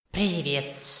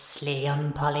Previously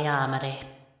on Polyamory.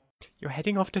 You're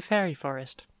heading off to Fairy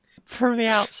Forest. From the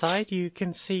outside, you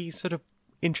can see sort of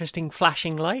interesting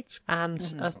flashing lights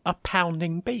and a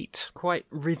pounding beat. Quite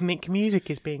rhythmic music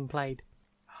is being played.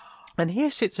 And here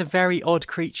sits a very odd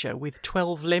creature with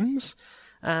 12 limbs.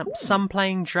 Some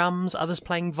playing drums, others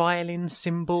playing violins,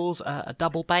 cymbals, a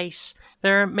double bass.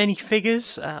 There are many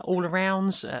figures all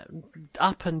around,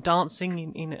 up and dancing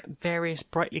in various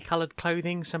brightly coloured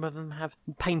clothing. Some of them have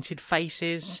painted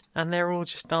faces, and they're all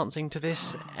just dancing to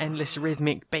this endless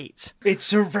rhythmic beat.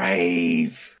 It's a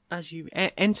rave! As you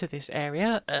enter this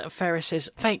area, Ferris says,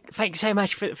 "Thanks so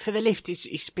much for the lift.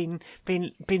 It's been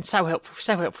so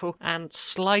helpful," and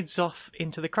slides off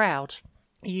into the crowd.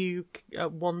 You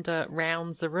wander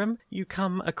round the room. You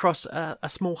come across a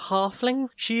small halfling.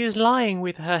 She is lying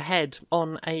with her head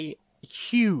on a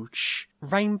huge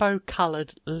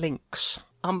rainbow-coloured lynx.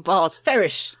 I'm Bard.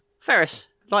 Ferris,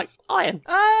 like iron.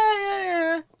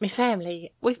 yeah. My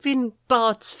family, we've been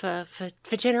bards for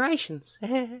generations.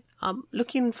 I'm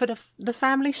looking for the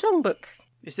family songbook.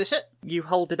 Is this it? You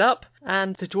hold it up,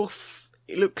 and the dwarf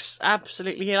looks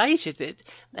absolutely elated.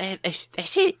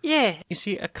 That's it, yeah. You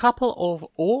see a couple of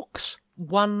orcs.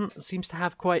 One seems to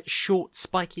have quite short,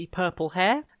 spiky purple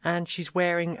hair, and she's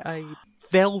wearing a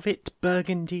velvet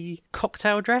burgundy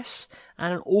cocktail dress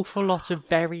and an awful lot of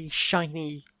very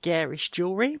shiny, garish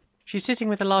jewellery. She's sitting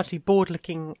with a largely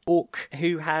bored-looking orc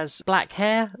who has black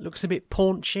hair, looks a bit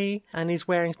paunchy, and is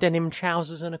wearing denim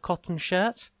trousers and a cotton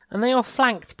shirt. And they are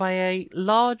flanked by a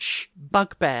large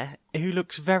bugbear who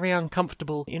looks very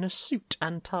uncomfortable in a suit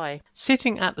and tie.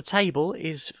 Sitting at the table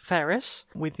is Ferris,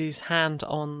 with his hand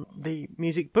on the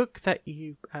music book that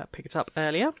you picked up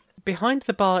earlier. Behind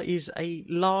the bar is a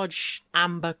large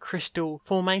amber crystal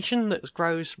formation that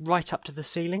grows right up to the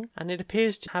ceiling, and it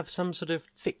appears to have some sort of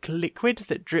thick liquid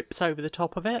that drips over the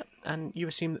top of it, and you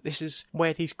assume that this is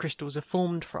where these crystals are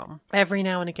formed from. Every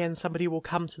now and again somebody will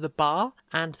come to the bar,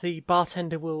 and the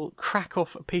bartender will crack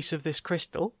off a piece of this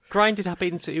crystal, grind it up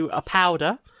into a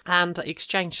powder, and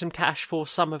exchange some cash for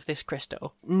some of this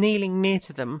crystal. Kneeling near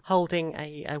to them, holding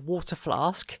a water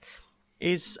flask,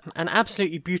 is an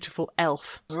absolutely beautiful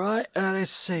elf. Right,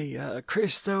 let's see.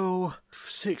 Crystal,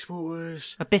 6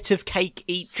 waters, A bit of cake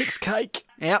each. 6 cake,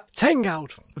 Yep. 10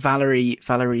 gold.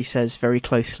 Valerie says very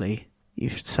closely, "You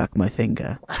should suck my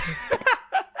finger."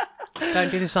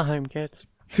 Don't do this at home, kids.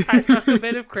 I took a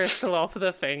bit of crystal off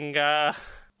the finger.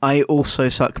 I also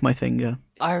suck my finger.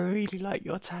 I really like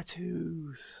your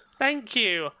tattoos. Thank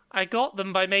you. I got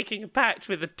them by making a pact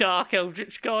with the dark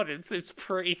eldritch goddess. It's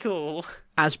pretty cool.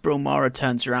 As Bromara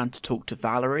turns around to talk to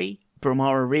Valerie,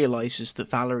 Bromara realises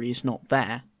that Valerie is not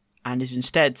there, and is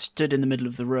instead stood in the middle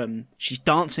of the room. She's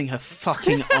dancing her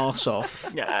fucking arse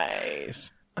off. Nice.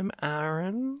 I'm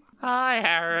Aaron. Hi,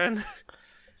 Aaron.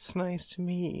 It's nice to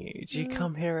meet you. Do you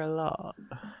come here a lot?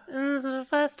 This is the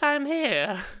first time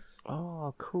here.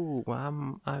 Oh, cool.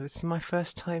 This is my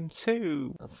first time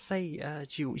too. I'll say,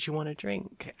 do you want a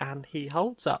drink? And he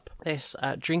holds up this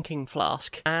drinking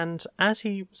flask, and as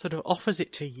he sort of offers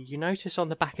it to you, you notice on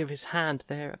the back of his hand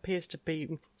there appears to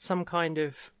be some kind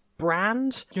of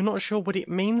brand. You're not sure what it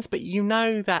means, but you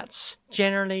know that's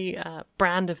generally a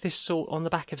brand of this sort on the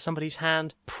back of somebody's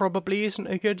hand probably isn't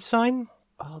a good sign.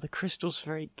 Oh, the crystal's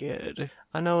very good.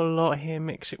 I know a lot here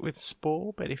mix it with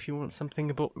spore, but if you want something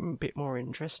a bit more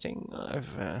interesting,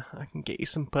 I can get you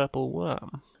some purple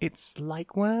worm. It's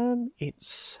like worm,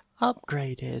 it's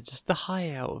upgraded. The high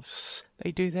elves,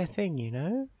 they do their thing, you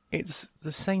know? It's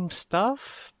the same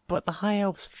stuff, but the high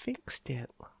elves fixed it.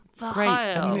 It's great.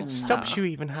 I mean, it stops you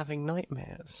even having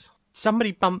nightmares.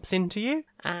 Somebody bumps into you,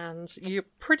 and you're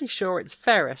pretty sure it's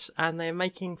Ferris, and they're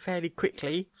making fairly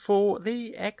quickly for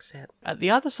the exit. At the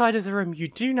other side of the room, you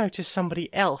do notice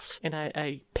somebody else in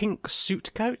a pink suit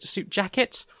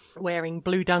jacket, wearing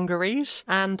blue dungarees,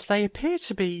 and they appear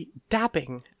to be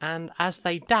dabbing, and as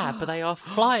they dab, they are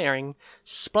firing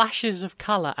splashes of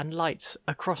colour and light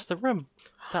across the room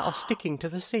that are sticking to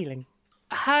the ceiling.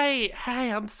 Hey,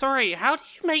 I'm sorry. How do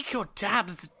you make your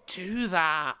dabs do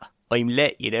that? I'm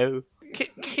lit, you know.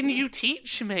 Can you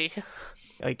teach me?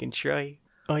 I can try.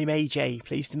 I'm AJ.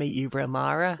 Pleased to meet you,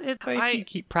 Bromara. If you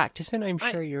keep practicing, I'm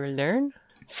sure you'll learn.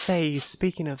 Say,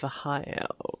 speaking of the high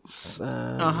elves,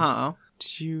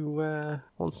 do you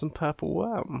want some purple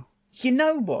worm? You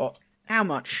know what? How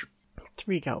much?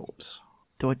 3 golds.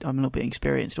 I'm a little bit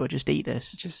experienced. Do I just eat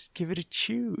this? Just give it a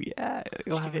chew, yeah.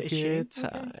 You'll have a give it a good chew?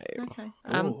 time.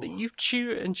 Okay. You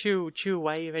chew and chew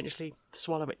away, eventually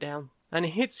swallow it down. And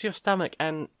it hits your stomach,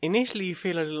 and initially you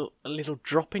feel a little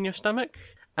drop in your stomach,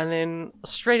 and then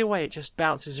straight away it just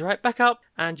bounces right back up,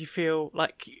 and you feel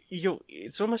like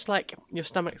it's almost like your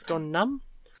stomach's gone numb.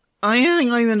 I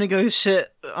think I'm gonna go sit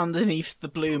underneath the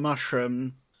blue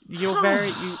mushroom. You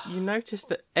notice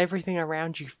that everything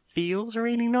around you feels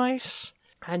really nice,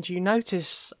 and you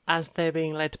notice as they're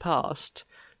being led past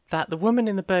that the woman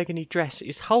in the burgundy dress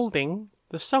is holding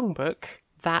the songbook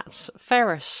that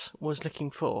Ferris was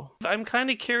looking for. I'm kind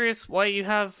of curious why you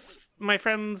have my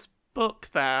friend's book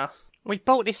there. We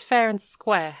bought this fair and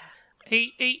square. Are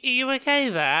you okay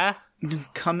there?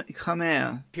 Come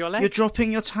here. Your leg? You're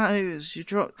dropping your toes. You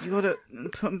gotta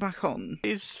put them back on.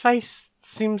 His face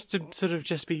seems to sort of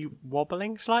just be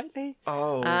wobbling slightly.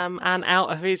 Oh. And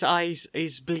out of his eyes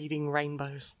is bleeding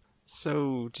rainbows.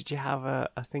 So, did you have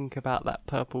a think about that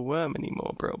purple worm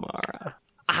anymore, Bromara?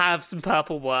 I have some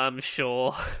purple worms,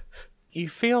 sure. You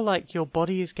feel like your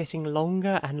body is getting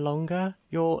longer and longer.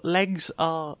 Your legs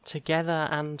are together,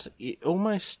 and it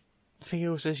almost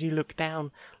feels as you look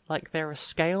down like there are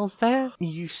scales there.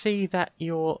 You see that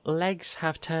your legs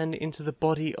have turned into the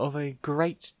body of a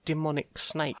great demonic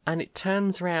snake, and it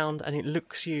turns round and it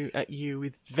looks at you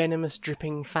with venomous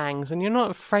dripping fangs, and you're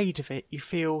not afraid of it. You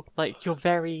feel like you're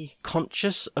very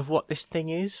conscious of what this thing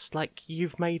is, like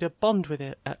you've made a bond with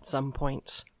it at some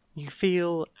point. You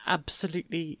feel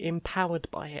absolutely empowered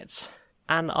by it.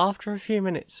 And after a few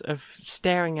minutes of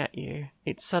staring at you,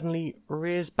 it suddenly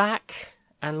rears back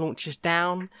and launches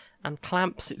down and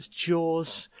clamps its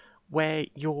jaws where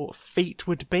your feet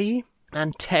would be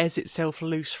and tears itself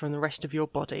loose from the rest of your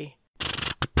body.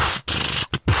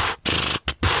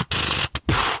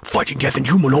 Fighting death and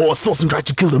human horse, Thorson tried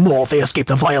to kill them all. They escaped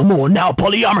the vile moor. Now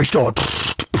polyamory store.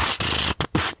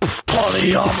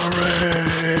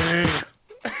 Polyamory.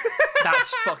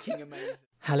 That's fucking amazing.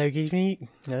 Hello, good evening.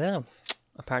 No,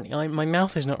 apparently my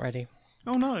mouth is not ready.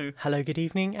 Oh no. Hello, good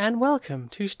evening, and welcome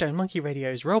to Stone Monkey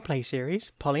Radio's roleplay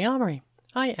series, Polyamory.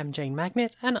 I am Jane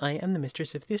Magnet, and I am the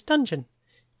mistress of this dungeon.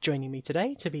 Joining me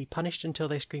today to be punished until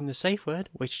they scream the safe word,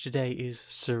 which today is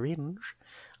syringe,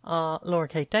 are Laura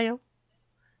Kate Dale.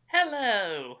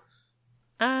 Hello.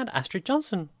 And Astrid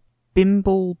Johnson.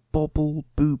 Bimble bobble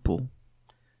booble.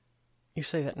 You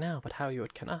say that now, but how you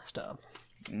would canasta?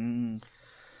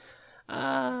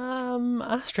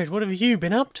 Astrid, what have you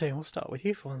been up to? We'll start with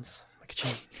you for once.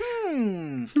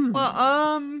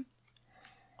 Well,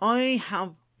 I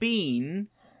have been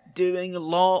doing a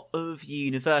lot of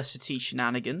university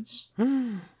shenanigans.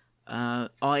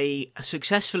 I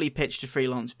successfully pitched a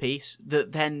freelance piece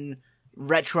that then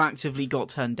retroactively got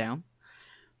turned down.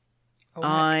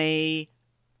 I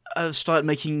started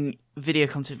making video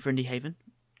content for Indie Haven,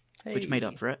 which made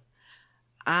up for it.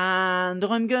 And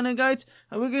I'm gonna go.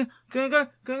 We're gonna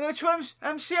go to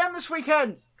MCM this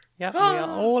weekend. Yep, we are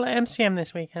all at MCM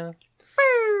this weekend.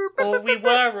 Or we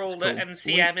were all at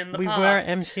MCM in the we past. were at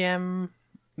MCM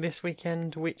this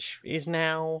weekend, which is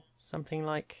now something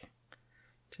like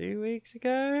 2 weeks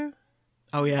ago.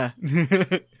 Oh yeah,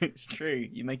 it's true.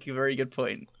 You make a very good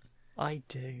point. I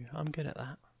do. I'm good at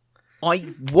that.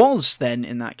 I was then,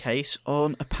 in that case,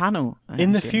 on a panel.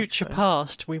 In the future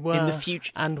past, we were. In the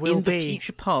future, and will in be. the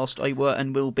future past, I were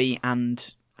and will be,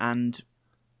 and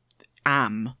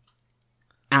am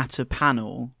at a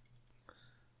panel.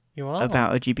 You are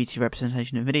about LGBT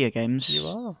representation in video games. You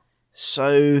are.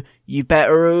 So you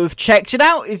better have checked it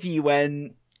out if you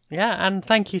went. Yeah, and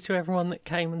thank you to everyone that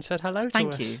came and said hello to us.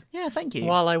 Thank you. Yeah, thank you.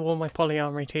 While I wore my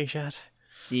polyamory t-shirt.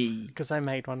 Yeah. Because I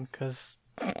made one, because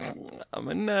I'm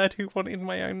a nerd who wanted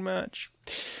my own merch.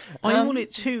 I want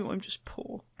it too, I'm just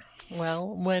poor.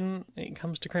 Well, when it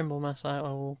comes to Crimblemas, I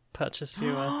will purchase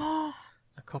you a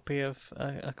copy of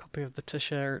the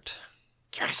t-shirt.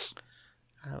 Yes!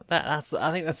 I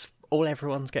think that's all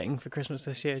everyone's getting for Christmas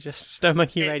this year, just Stone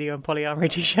Monkey Radio and polyamory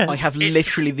t-shirts. I have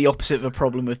literally the opposite of a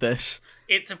problem with this.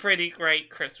 It's a pretty great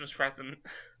Christmas present.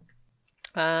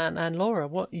 And Laura,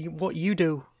 what you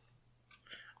do?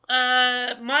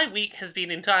 My week has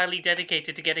been entirely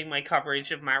dedicated to getting my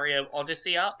coverage of Mario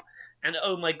Odyssey up, and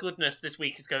oh my goodness, this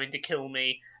week is going to kill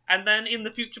me. And then in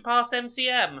the future past,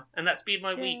 MCM, and that's been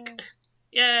my week.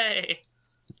 Yay!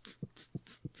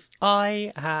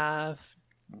 I have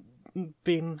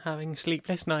been having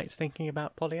sleepless nights thinking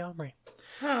about polyamory.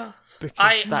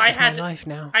 Because that's my life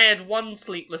now. I had one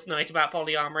sleepless night about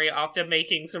polyamory after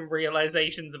making some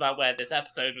realizations about where this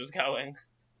episode was going.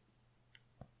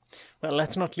 Well,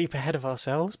 let's not leap ahead of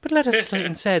ourselves, but let us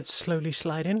instead slowly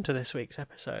slide into this week's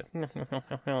episode.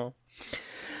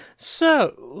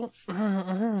 So,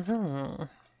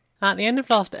 at the end of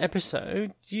last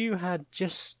episode, you had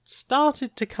just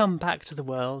started to come back to the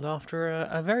world after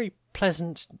a very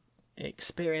pleasant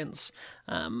experience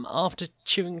after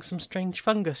chewing some strange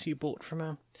fungus you bought from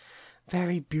a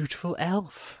very beautiful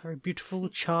elf, very beautiful,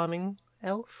 charming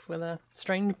elf with a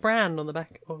strange brand on the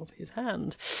back of his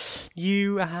hand.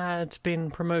 You had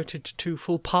been promoted to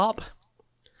full PARP,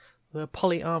 the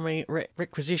Polyarmy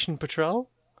Requisition Patrol.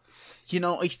 You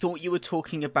know, I thought you were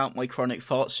talking about my chronic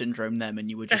fart syndrome then, and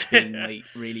you were just being like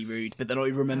really rude. But then I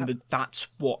remembered that's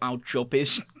what our job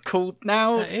is called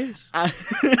now. That is.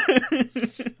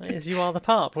 As you are the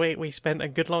PARP. We spent a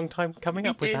good long time coming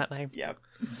up with that name. Yeah.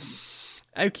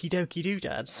 Okie dokie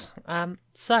doodads.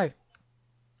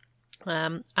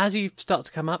 As you start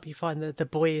to come up, you find that the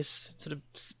boy is sort of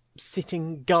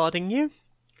sitting guarding you.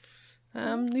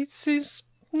 This is,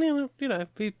 you know,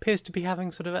 he appears to be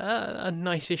having sort of a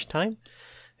nice-ish time.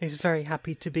 He's very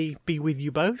happy to be with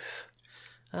you both,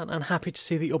 and happy to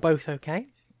see that you're both okay.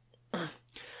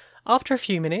 After a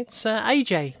few minutes,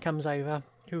 AJ comes over,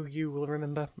 who you will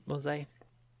remember was a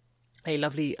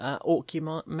lovely orc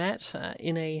you met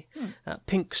in a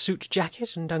pink suit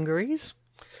jacket and dungarees.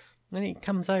 And he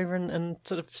comes over and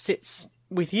sort of sits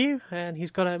with you, and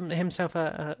he's got himself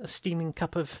a steaming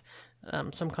cup of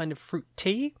some kind of fruit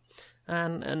tea,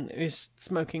 and is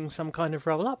smoking some kind of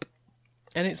roll-up.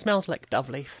 And it smells like dove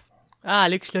leaf.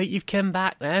 Looks like you've come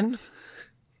back then.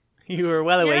 You were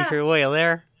well away for a while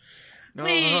there.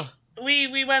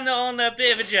 We went on a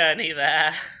bit of a journey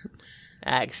there.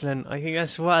 Excellent. I think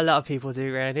that's what a lot of people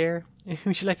do around here.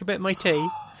 Would you like a bit of my tea?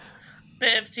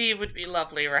 Bit of tea would be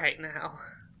lovely right now.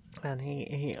 And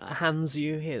he hands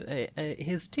you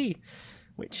his tea,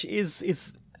 which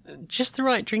is just the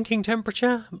right drinking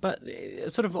temperature, but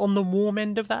sort of on the warm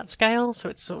end of that scale, so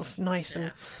it's sort of nice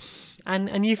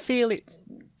and you feel it's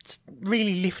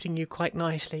really lifting you quite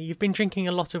nicely. You've been drinking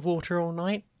a lot of water all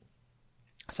night,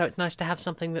 so it's nice to have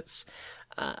something that's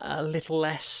a little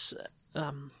less,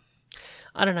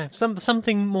 I don't know,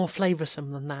 something more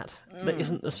flavoursome than that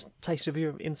isn't the taste of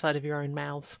your inside of your own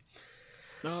mouths.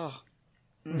 Oh.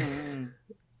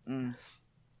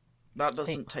 That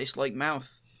doesn't taste like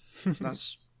mouth.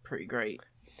 That's pretty great.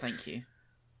 Thank you.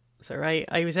 It's alright.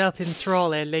 I was helping Thrall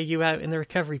lay you out in the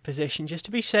recovery position just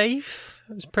to be safe.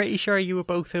 I was pretty sure you were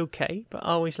both okay, but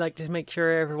I always like to make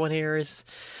sure everyone here is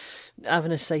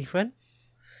having a safe one.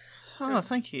 Oh,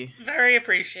 thank you. Very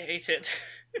appreciated.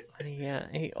 And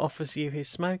he offers you his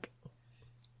smoke.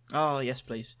 Oh, yes,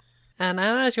 please. And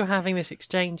as you're having this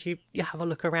exchange, you have a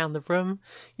look around the room.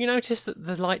 You notice that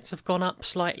the lights have gone up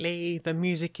slightly, the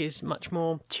music is much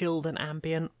more chilled and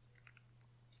ambient.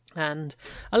 And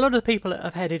a lot of the people that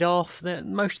have headed off,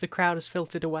 most of the crowd has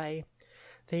filtered away.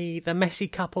 The messy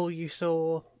couple you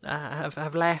saw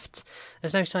have left.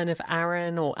 There's no sign of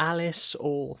Aaron or Alice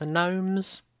or the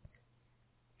gnomes.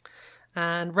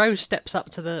 And Rose steps up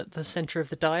to the centre of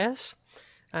the dais.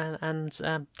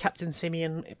 And Captain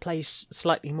Simeon plays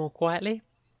slightly more quietly.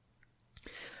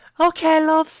 Okay,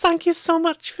 loves, thank you so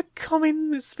much for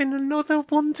coming. It's been another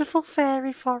wonderful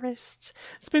fairy forest.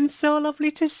 It's been so lovely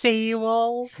to see you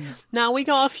all. Now we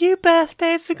got a few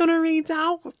birthdays we're going to read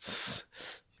out.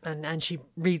 And she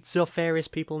reads off various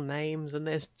people's names, and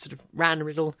there's sort of random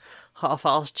little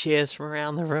half-assed cheers from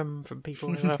around the room from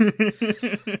people who are...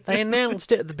 They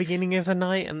announced it at the beginning of the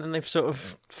night, and then they've sort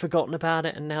of forgotten about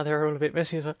it, and now they're all a bit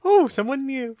messy. It's like, oh, someone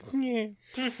new. Yeah.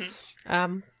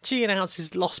 She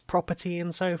announces lost property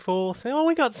and so forth. Oh,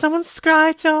 we got someone's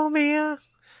scrytome here.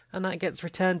 And that gets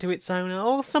returned to its owner.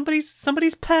 Oh,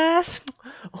 somebody's purse.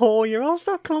 Oh, you're all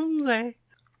so clumsy.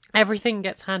 Everything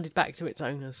gets handed back to its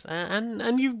owners,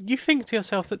 and you think to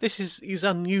yourself that this is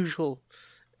unusual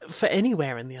for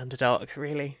anywhere in the Underdark,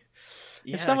 really.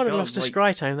 Yeah, if someone had God, lost a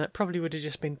scrytome, that probably would have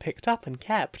just been picked up and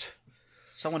kept.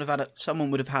 Someone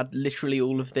would have had literally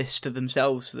all of this to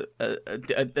themselves at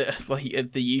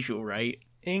the usual rate.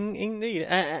 Indeed,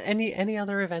 any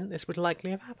other event, this would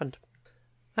likely have happened.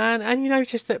 And you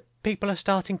notice that people are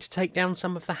starting to take down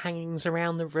some of the hangings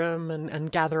around the room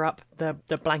and gather up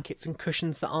the blankets and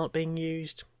cushions that aren't being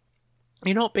used.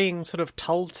 You're not being sort of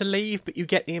told to leave, but you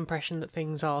get the impression that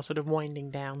things are sort of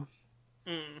winding down.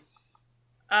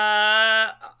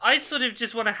 I sort of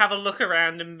just want to have a look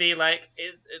around and be like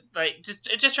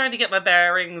just trying to get my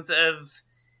bearings of,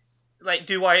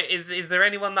 like, is there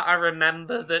anyone that I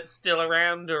remember that's still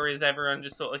around, or is everyone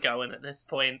just sort of going at this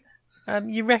point?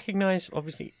 You recognise,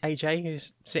 obviously, AJ,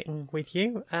 who's sitting with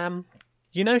you.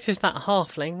 You notice that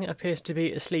halfling appears to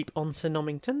be asleep on Sir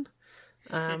Nomington.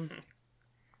 That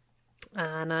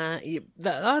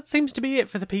seems to be it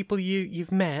for the people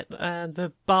you've met.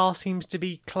 The bar seems to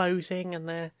be closing, and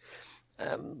they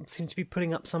seem to be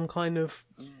putting up some kind of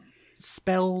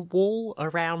spell wall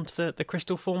around the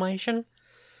crystal formation.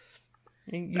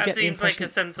 You That get the seems like impression. a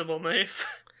sensible move.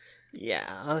 Yeah,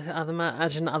 I'd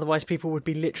imagine otherwise people would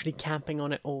be literally camping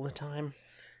on it all the time.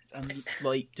 And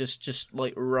like just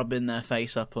like rubbing their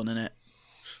face up on it.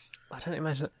 I don't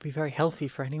imagine it would be very healthy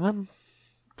for anyone.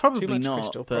 Probably Too much not.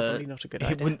 crystal, but probably not a good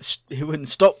it idea. it wouldn't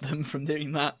stop them from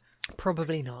doing that.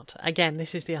 Probably not. Again,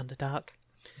 this is the Underdark.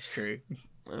 It's true.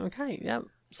 Okay, yeah.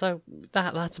 So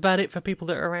that's about it for people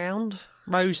that are around.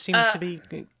 Rose seems to be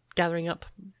gathering up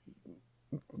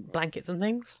blankets and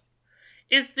things.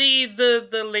 Is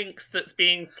the lynx that's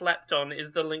being slept on,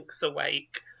 is the lynx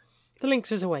awake? The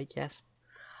lynx is awake, yes.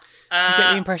 You get the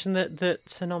Uh, impression that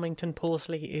Sir Nomington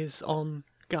Porsley is on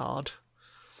guard.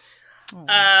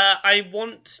 I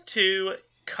want to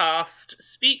cast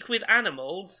Speak with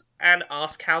Animals and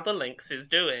ask how the lynx is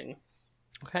doing.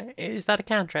 Okay, is that a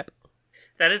cantrip?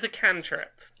 That is a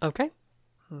cantrip. Okay.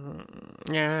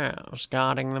 Yes,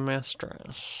 guarding the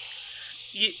mistress.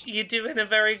 You're doing a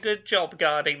very good job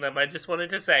guarding them. I just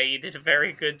wanted to say you did a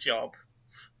very good job.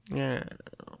 Yeah.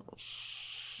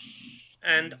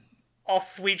 And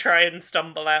off we try and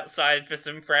stumble outside for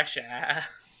some fresh air.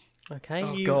 Okay.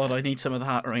 Oh god, I need some of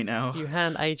that right now. You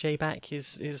hand AJ back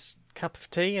his cup of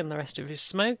tea and the rest of his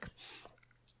smoke,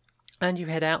 and you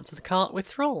head out to the cart with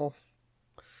Thrall.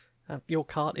 Your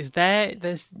cart is there.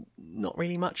 There's not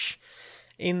really much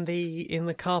in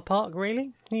the car park,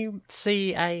 really. You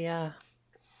see a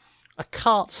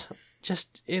cart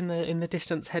just in the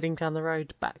distance, heading down the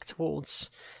road back towards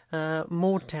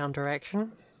Maudtown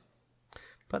direction.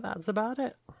 But that's about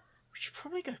it. We should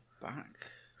probably go back.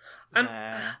 I'm-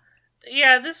 there.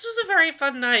 Yeah, this was a very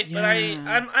fun night, but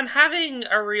Yeah. I'm having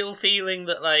a real feeling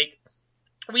that like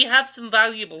we have some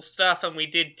valuable stuff and we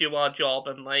did do our job,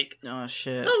 and like Oh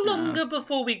shit. the yeah. longer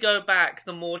before we go back,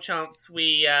 the more chance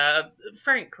we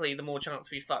frankly the more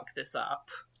chance we fuck this up.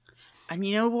 And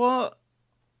you know what?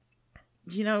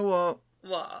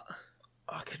 What?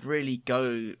 I could really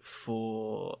go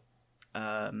for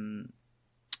a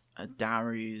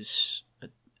Daru's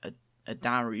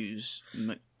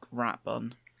rat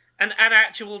bun. An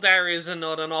actual Darius and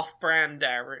not an off-brand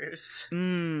Darius.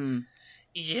 Mmm.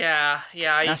 Yeah.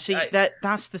 Now see,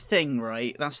 that's the thing,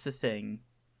 right? That's the thing.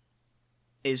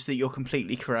 Is that you're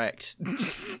completely correct.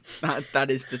 that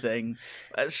is the thing.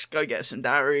 Let's go get some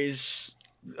Daru's.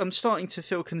 I'm starting to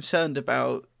feel concerned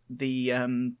about the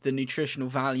nutritional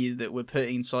value that we're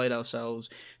putting inside ourselves,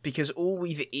 because all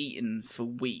we've eaten for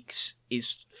weeks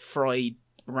is fried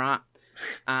rat.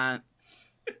 And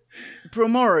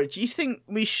Bromora, do you think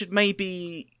we should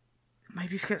maybe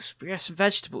get some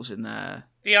vegetables in there?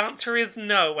 The answer is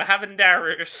no. We're having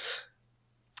Darius.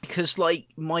 Because like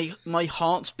my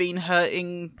heart's been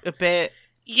hurting a bit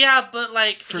Yeah, but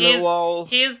like for a little while.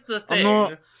 here's the thing.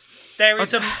 not-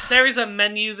 There is a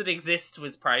menu that exists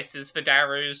with prices for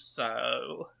Darius,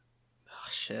 so Oh,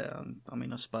 shit.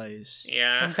 I suppose.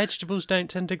 yeah. And vegetables don't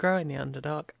tend to grow in the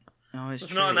Underdark. No, it's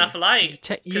There's true. not enough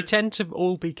light. You tend to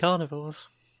all be carnivores.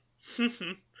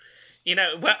 You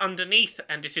know, we're underneath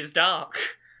and it is dark.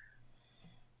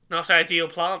 Not ideal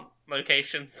plant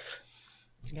locations.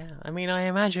 Yeah, I mean, I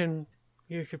imagine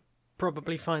you could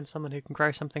probably find someone who can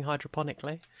grow something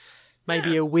hydroponically.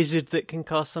 Maybe a wizard that can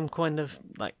cast some kind of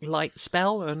like light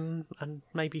spell and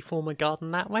maybe form a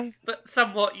garden that way. But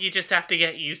somewhat you just have to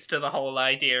get used to the whole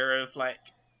idea of like,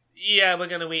 yeah, we're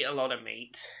going to eat a lot of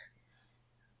meat.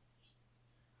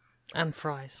 And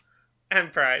fries.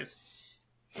 And fries.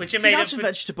 Which are See, made that's a of...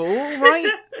 vegetable, right?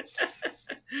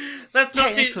 Let's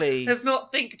Technically. let's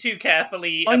not think too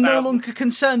carefully I'm no about... longer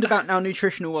concerned about our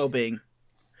nutritional well-being.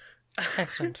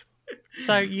 Excellent.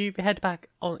 So you head back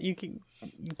on. You can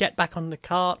get back on the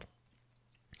cart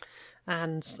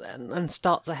and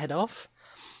start to head off.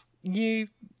 You,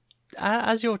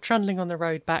 as you're trundling on the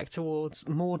road back towards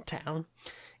Maudtown,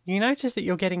 you notice that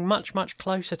you're getting much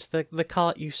closer to the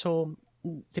cart you saw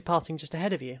departing just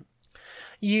ahead of you.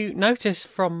 You notice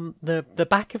from the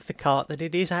back of the cart that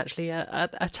it is actually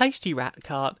a Tasty Rat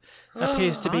cart.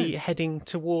 Appears to be heading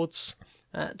towards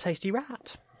Tasty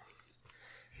Rat.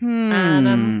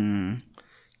 And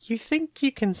you think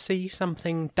you can see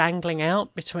something dangling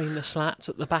out between the slats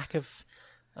at the back of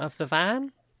the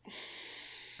van.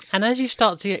 And as you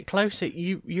start to get closer,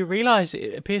 you realise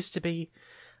it appears to be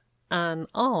an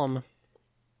arm.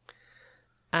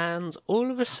 And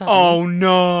all of a sudden... Oh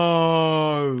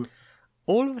no!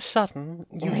 All of a sudden,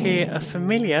 you hear a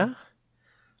familiar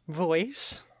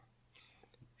voice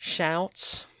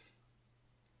shout,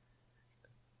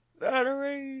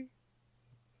 "Valerie!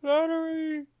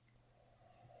 Valerie!"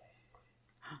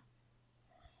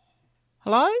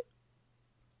 Hello?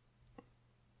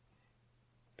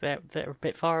 They're a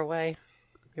bit far away.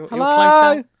 You're Hello?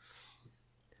 closer.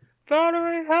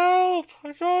 Valerie, help!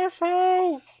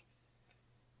 Help!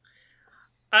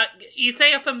 You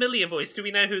say a familiar voice. Do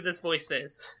we know who this voice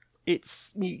is?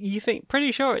 It's you think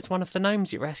pretty sure it's one of the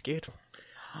gnomes you rescued.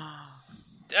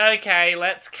 Okay,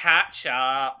 let's catch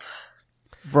up.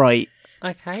 Right.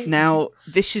 Okay. Now,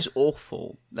 this is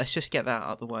awful. Let's just get that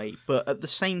out of the way. But at the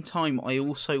same time, I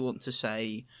also want to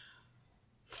say,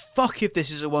 fuck if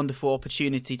this is a wonderful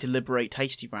opportunity to liberate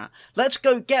Tasty Rat. Let's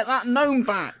go get that gnome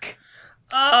back!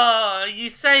 Oh, you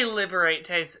say liberate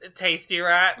Tasty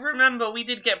Rat. Remember, we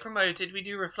did get promoted. We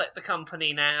do reflect the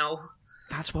company now.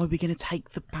 That's why we're going to take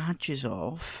the badges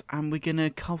off, and we're going to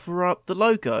cover up the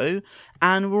logo,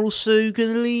 and we're also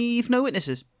going to leave no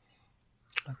witnesses.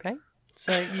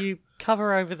 So you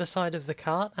cover over the side of the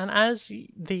cart, and as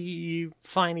you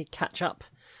finally catch up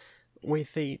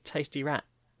with the Tasty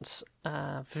Rat's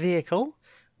vehicle,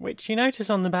 which you notice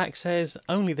on the back says,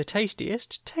 "Only the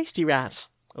tastiest, Tasty Rat,"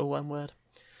 all one word.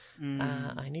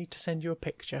 I need to send you a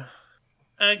picture.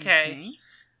 Okay.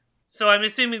 So I'm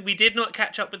assuming we did not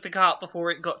catch up with the cart before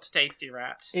it got to Tasty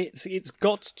Rat. It's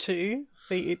got to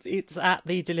it's at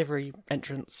the delivery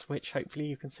entrance, which hopefully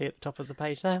you can see at the top of the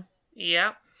page there.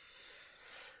 Yeah.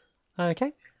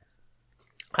 Okay.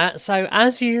 So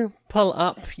as you pull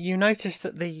up, you notice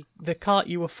that the cart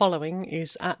you were following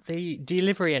is at the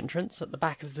delivery entrance at the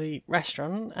back of the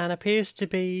restaurant, and appears to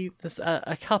be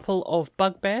a couple of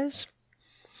bugbears.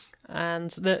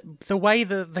 And the way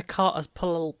the cart has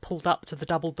pulled up to the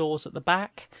double doors at the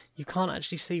back, you can't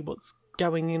actually see what's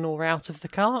going in or out of the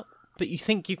cart, but you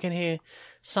think you can hear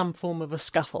some form of a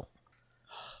scuffle.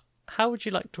 How would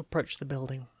you like to approach the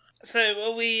building?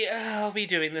 So are we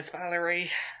doing this, Valerie?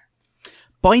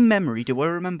 By memory, do I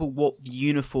remember what the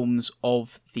uniforms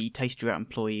of the Tasty Rat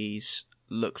employees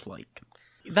look like?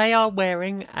 They are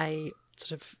wearing a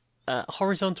sort of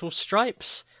horizontal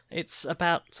stripes. It's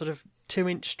about sort of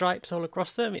 2-inch stripes all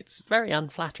across them. It's very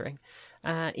unflattering.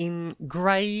 In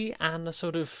grey and a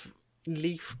sort of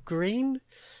leaf green.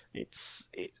 It's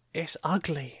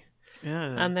ugly.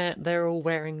 Yeah. And they're all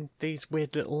wearing these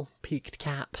weird little peaked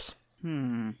caps.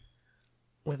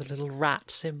 With a little rat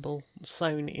symbol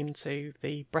sewn into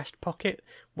the breast pocket,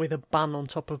 with a bun on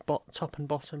top and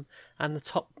bottom, and the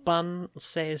top bun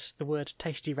says the word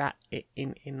Tasty Rat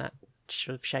in that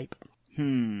sort of shape. So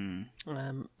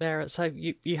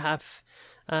you have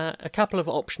a couple of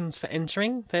options for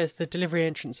entering. There's the delivery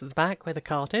entrance at the back where the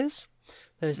cart is.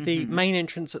 There's the main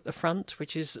entrance at the front,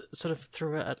 which is sort of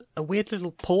through a weird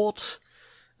little port.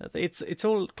 It's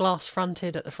all glass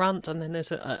fronted at the front, and then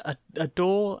there's a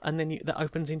door, and then that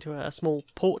opens into a small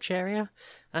porch area,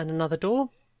 and another door.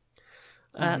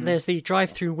 There's the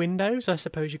drive-through windows. I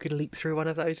suppose you could leap through one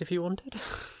of those if you wanted.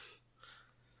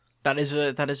 That is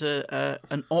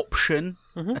an option,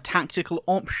 a tactical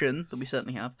option that we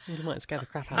certainly have. You might scare the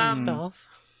crap out of the staff.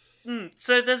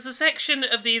 So there's a section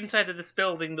of the inside of this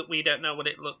building that we don't know what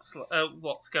it looks like,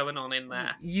 what's going on in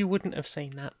there. You wouldn't have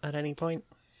seen that at any point.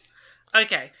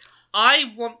 Okay,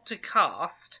 I want to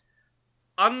cast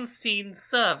Unseen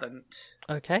Servant.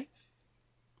 Okay.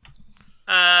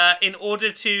 In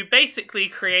order to basically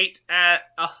create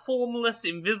a formless,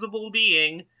 invisible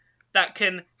being that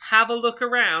can have a look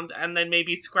around and then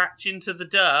maybe scratch into the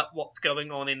dirt what's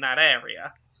going on in that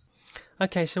area.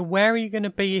 Okay, so where are you going to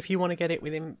be if you want to get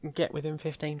within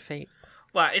 15 feet?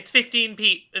 Well, it's 15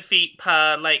 feet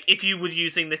per, like, if you were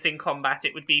using this in combat,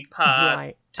 it would be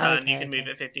per turn. You can move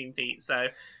at 15 feet, so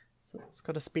it's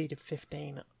got a speed of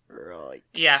 15. Right.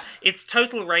 Yeah, its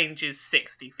total range is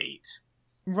 60 feet.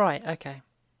 Right, okay.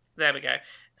 There we go.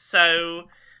 So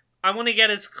I want to get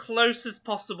as close as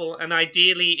possible, and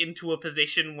ideally into a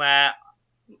position where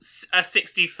a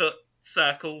 60-foot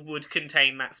circle would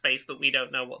contain that space that we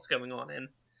don't know what's going on in.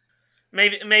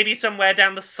 Maybe somewhere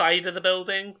down the side of the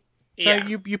building. So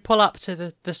Yeah. you pull up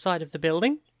to the side of the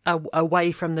building,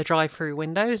 away from the drive-through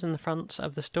windows and the front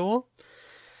of the store,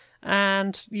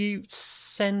 and you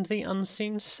send the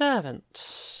unseen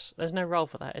servant. There's no roll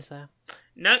for that, is there?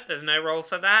 No, there's no roll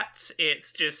for that.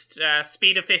 It's just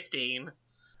speed of 15.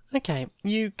 Okay,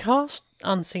 you cast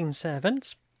Unseen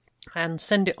Servant and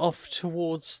send it off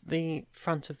towards the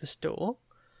front of the store,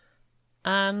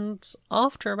 and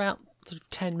after about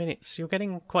 10 minutes, you're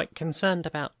getting quite concerned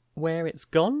about where it's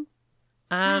gone,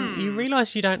 and you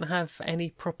realise you don't have any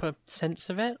proper sense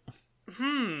of it.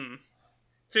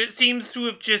 So it seems to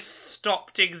have just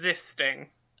stopped existing.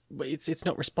 But it's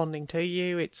not responding to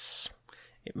you. It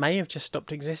may have just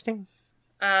stopped existing.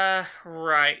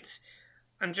 Right.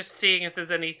 I'm just seeing if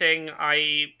there's anything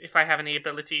if I have any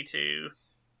ability to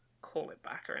call it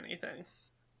back or anything.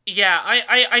 Yeah,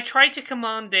 I try to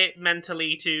command it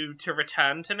mentally to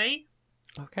return to me.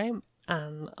 Okay,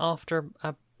 and after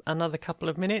another couple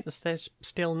of minutes, there's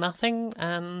still nothing,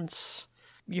 and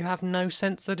you have no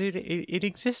sense that it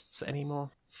exists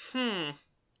anymore.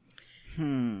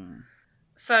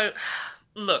 So,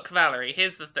 look, Valerie,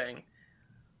 here's the thing.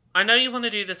 I know you want to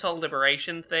do this whole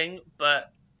liberation thing,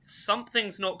 but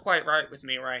something's not quite right with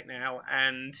me right now,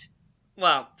 and,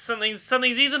 well, something's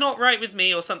either not right with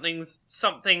me or something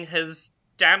has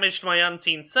damaged my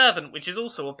unseen servant, which is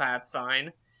also a bad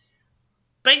sign.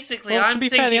 Basically, Well, I'm to be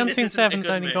thinking fair, the this unseen isn't a servant's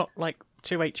good only move. got like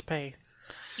 2 HP.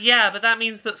 Yeah, but that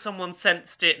means that someone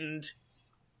sensed it and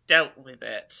dealt with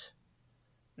it.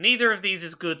 Neither of these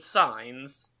is good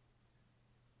signs.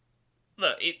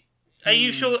 Look, are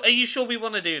you sure? Are you sure we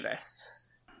want to do this?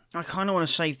 I kind of want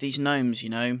to save these gnomes, you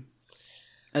know.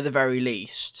 At the very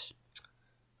least.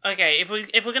 Okay, if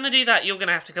we're gonna do that, you're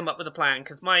gonna have to come up with a plan,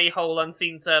 because my whole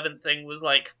unseen servant thing was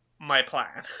like my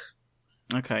plan.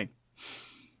 Okay.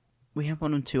 We have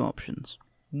one of 2 options.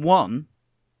 One,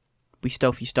 we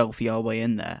stealthy our way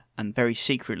in there and very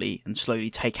secretly and slowly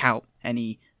take out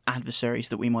any adversaries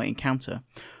that we might encounter.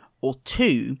 Or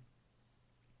 2,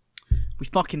 we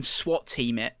fucking SWAT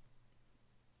team it.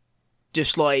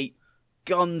 Just like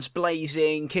guns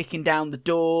blazing, kicking down the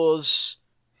doors,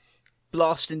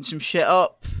 blasting some shit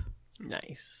up.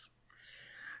 Nice.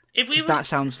 If we Because that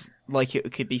sounds like it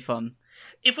could be fun.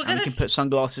 if we're And we gonna can put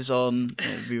sunglasses on.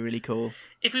 It would be really cool.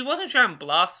 if we want to try and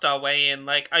blast our way in,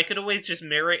 like, I could always just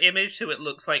mirror image so it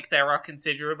looks like there are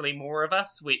considerably more of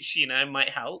us, which, you know, might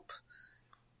help.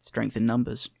 Strength in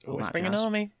numbers. all Always that bring an jazz.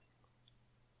 army.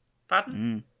 Pardon?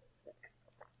 Mm,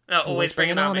 No, always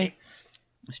bring an army.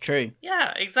 it's true.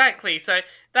 Yeah, exactly. So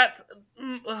that's.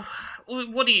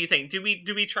 What do you think? Do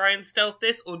we try and stealth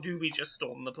this, or do we just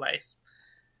storm the place?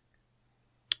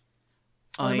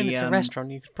 I mean, it's a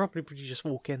restaurant. You could probably just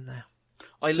walk in there.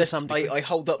 I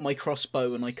hold up my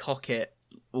crossbow and I cock it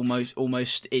almost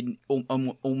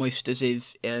as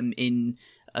if in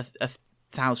a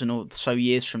 1,000 or so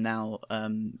years from now,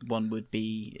 one would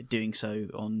be doing so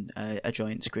on a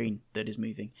giant screen that is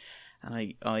moving.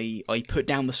 And I put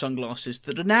down the sunglasses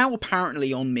that are now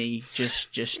apparently on me,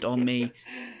 just on me.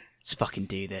 Let's fucking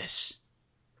do this.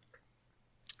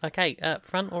 Okay,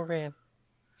 front or rear?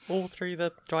 All through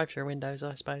the drive-through windows,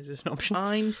 I suppose, is an option.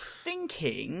 I'm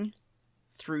thinking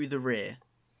through the rear.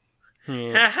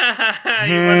 you want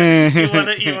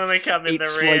to come in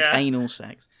It's the rear. like anal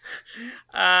sex.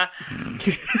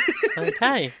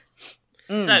 Okay.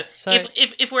 So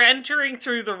if we're entering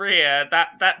through the rear,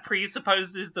 that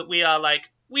presupposes that we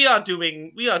are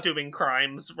doing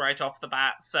crimes right off the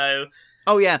bat. So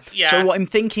Oh yeah. Yeah. So what I'm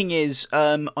thinking is,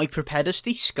 I prepared us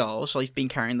these scarves. I've been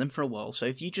carrying them for a while. So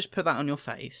if you just put that on your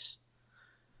face,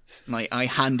 like I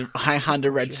hand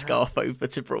a red scarf over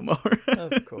to Bromor.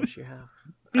 Of course you have.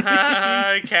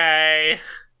 okay.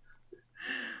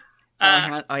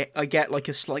 I get like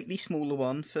a slightly smaller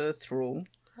one for Thrall,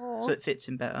 so it fits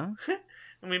him better,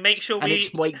 And we make sure and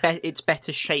it's like it's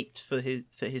better shaped for his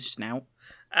snout.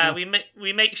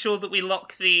 we make sure that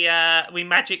we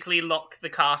magically lock the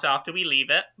cart after we leave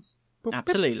it.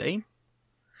 Absolutely.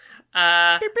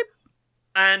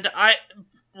 And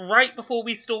right before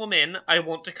we storm in, I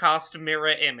want to cast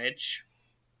mirror image.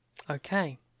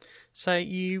 Okay. So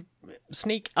you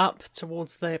sneak up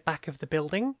towards the back of the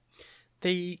building.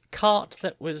 The cart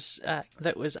that was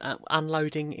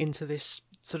unloading into this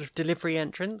sort of delivery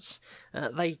entrance,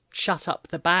 they shut up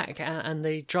the back, and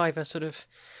the driver sort of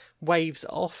waves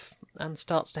off and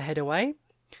starts to head away.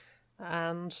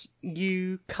 And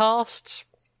you cast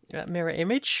mirror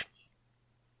image,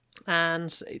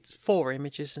 and it's 4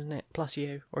 images, isn't it? Plus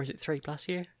you, or is it 3 plus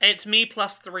you? It's me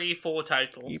plus 3, 4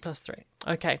 total. You plus 3.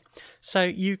 Okay, so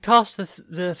you cast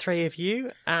the 3 of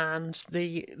you and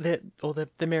the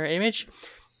mirror image.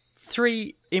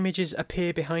 3 images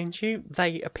appear behind you.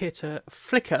 They appear to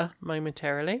flicker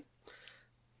momentarily.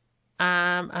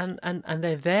 And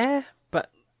they're there,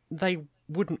 but they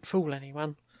wouldn't fool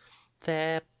anyone.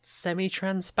 They're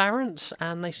semi-transparent,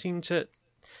 and they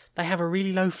have a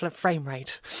really low frame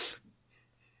rate.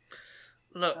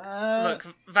 Look,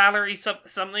 Valerie,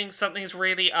 something's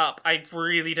really up. I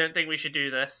really don't think we should do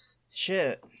this.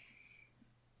 Shit.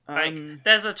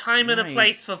 There's a time and a right.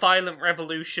 place for violent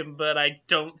revolution, but I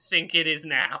don't think it is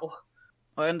now.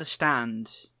 I understand.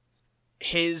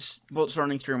 Here's what's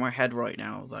running through my head right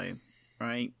now, though.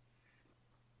 Right.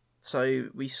 So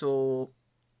we saw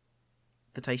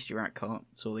the Tasty Rat cart,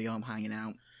 saw the arm hanging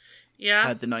out, Yeah,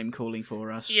 heard the gnome calling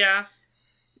for us. yeah,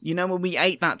 You know when we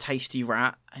ate that Tasty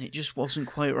Rat and it just wasn't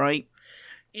quite right?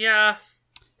 yeah.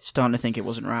 Starting to think it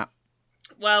wasn't rat.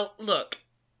 Well, look,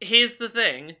 here's the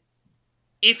thing.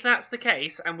 if that's the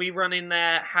case and we run in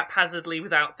there haphazardly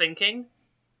without thinking,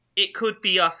 it could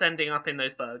be us ending up in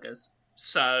those burgers.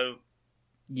 So,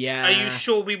 Yeah. are you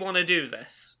sure we want to do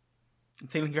this? I'm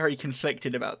feeling very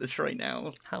conflicted about this right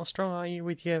now. How strong are you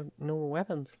with your normal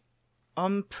weapons?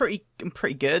 I'm pretty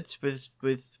good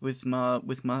with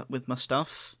my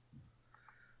stuff.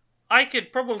 I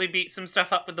could probably beat some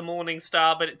stuff up with the Morning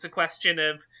Star, but it's a question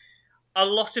of a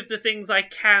lot of the things I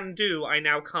can do, I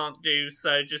now can't do,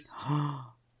 so just...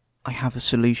 I have a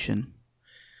solution.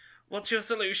 What's your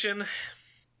solution?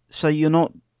 So you're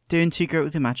not doing too great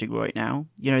with the magic right now.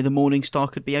 You know, the Morning Star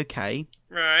could be okay.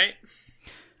 Right.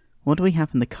 What do we have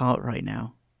in the cart right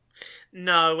now?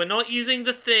 No, we're not using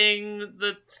the thing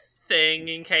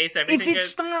in case everything If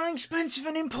it's goes... that expensive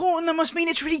and important, that must mean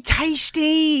it's really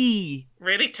tasty.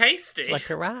 Really tasty. Like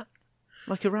a rat?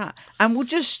 Like a rat. And we'll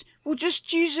just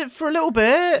use it for a little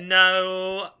bit.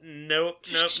 No.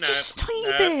 Just a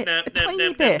tiny bit. A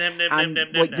tiny bit.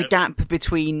 And like the gap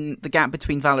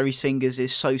between Valerie's fingers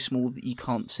is so small that you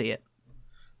can't see it.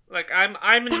 Like, I'm...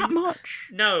 That much?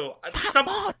 No. That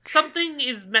much? Something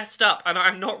is messed up, and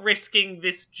I'm not risking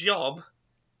this job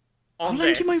on I'll this.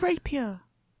 lend you my rapier.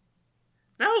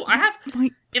 No, I have...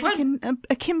 Like, If fucking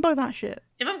akimbo that shit.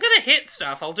 If I'm gonna hit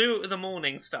stuff, I'll do it with the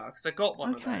Morning Star, because I got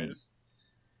one of those.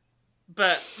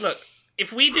 But, look,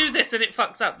 if we do this and it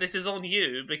fucks up, this is on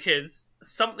you, because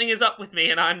something is up with me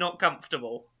and I'm not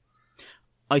comfortable.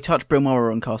 I touch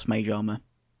Brilmora and cast Mage Armor.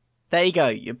 There you go,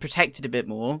 you're protected a bit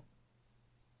more.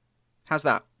 How's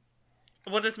that?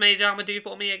 What does Mage Armor do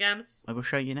for me again? I will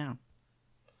show you now.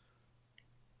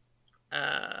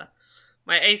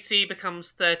 My AC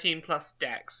becomes 13 plus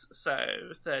Dex, so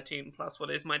 13 plus what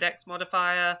is my Dex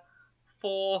modifier?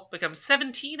 4 becomes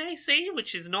 17 AC,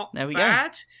 which is not There we go.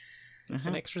 bad. It's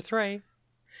an extra 3.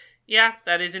 Yeah,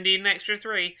 that is indeed an extra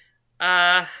 3.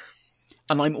 And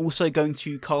I'm also going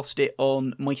to cast it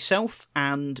on myself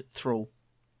and Thrall.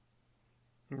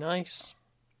 Nice.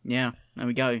 Yeah, there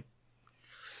we go.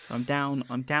 I'm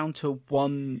down to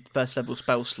 1 first level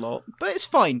spell slot, but it's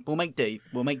fine. We'll make do.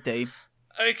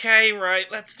 Okay, right,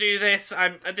 let's do this. I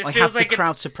This have feels the like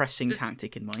crowd suppressing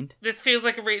tactic in mind. This feels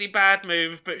like a really bad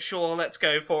move, but sure, let's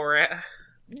go for it.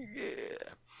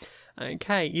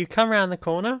 Okay, you come round the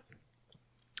corner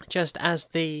just as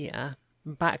the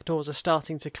back doors are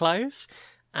starting to close,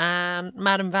 and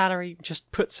Madame Valerie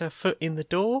just puts her foot in the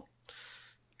door,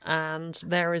 and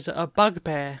there is a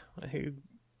bugbear who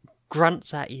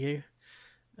grunts at you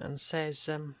and says,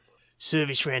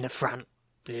 Service round the front.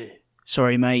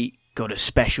 Sorry, mate. Got a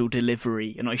special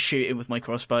delivery, and I shoot him with my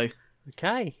crossbow.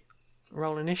 okay,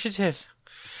 roll initiative.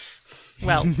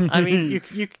 Well, I mean,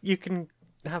 you can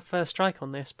have first strike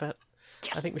on this, but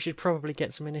I think we should probably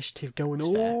get some initiative going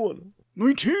on.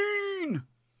 19!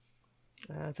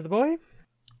 For the boy?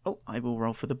 Oh, I will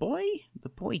roll for the boy. The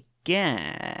boy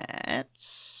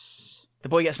gets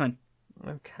 9.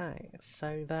 Okay,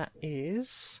 so that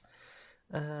is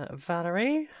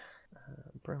Valerie,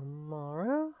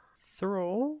 Brilmara,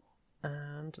 Thrall,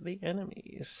 and the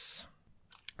enemies.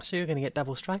 So you're going to get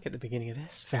double strike at the beginning of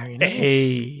this. Very nice.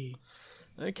 Hey!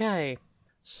 Okay,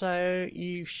 so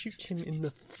you shoot him in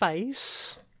the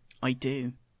face. I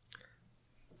do.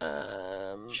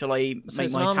 Shall I So make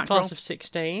it's my an armor attack roll? class of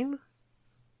 16.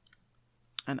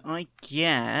 And I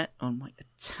get, on my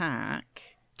attack,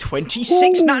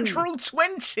 26 natural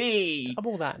 20!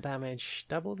 Double that damage.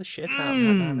 Double the shit out of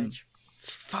that damage.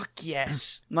 Fuck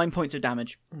yes. 9 points of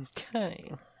damage.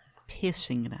 Okay.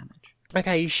 Piercing damage.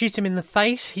 Okay, you shoot him in the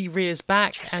face, he rears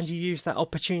back, and you use that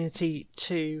opportunity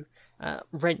to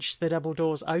wrench the double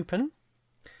doors open.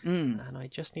 And I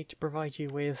just need to provide you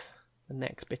with the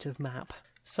next bit of map.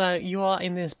 So you are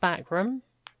in this back room.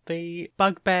 The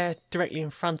bugbear directly in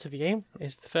front of you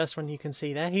is the first one you can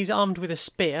see there. He's armed with a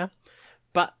spear,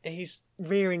 but he's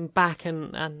rearing back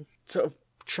and sort of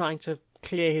trying to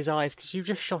clear his eyes because you've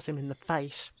just shot him in the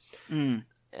face.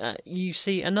 You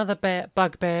see another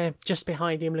bugbear just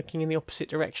behind him looking in the opposite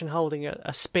direction holding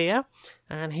a spear,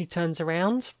 and he turns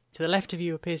around. To the left of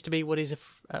you appears to be what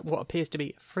appears to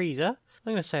be a freezer.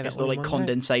 I'm going to say that Is there one like in one go.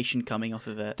 condensation coming off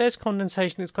of it? There's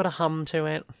condensation, it's got a hum to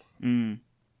it.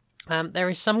 There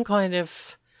is some kind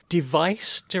of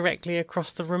device directly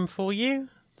across the room for you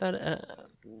that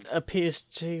appears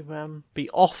to be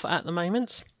off at the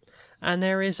moment. And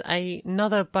there is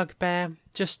another bugbear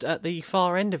just at the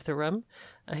far end of the room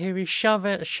who is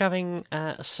shoveling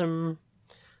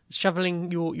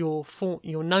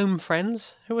your gnome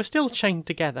friends, who are still chained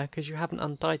together because you haven't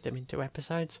untied them in 2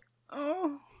 episodes,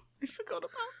 Oh, I forgot about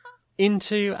that.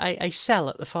 into a cell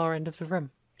at the far end of the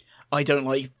room. I don't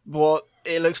like what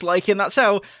it looks like in that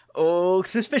cell. Or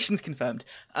suspicions confirmed.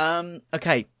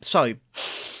 Okay, so...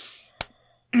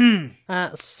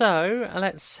 So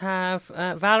let's have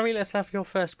Valerie. Let's have your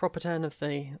first proper turn of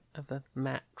the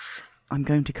match. I'm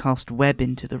going to cast web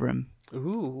into the room.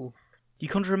 Ooh. You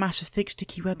conjure a mass of thick,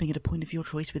 sticky webbing at a point of your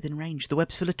choice within range. The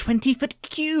webs fill a 20-foot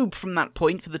cube from that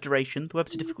point for the duration. The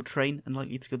webs are difficult terrain and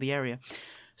likely to fill the area.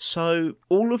 So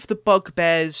all of the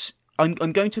bugbears, I'm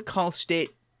going to cast it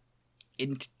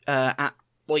in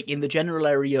in the general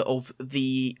area of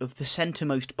the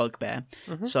centermost bugbear.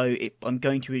 Mm-hmm. So I'm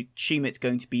going to assume it's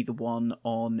going to be the one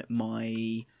on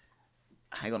my.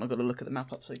 Hang on, I've got to look at the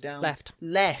map upside down. Left.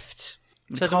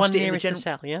 I'm So gonna the one cast it in nearest the gen-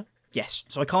 cell, yeah? Yes.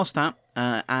 So I cast that,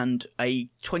 and a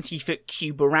 20-foot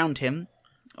cube around him.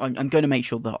 I'm going to make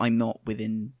sure that I'm not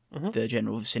within the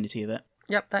general vicinity of it.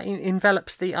 Yep, that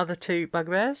envelops the other two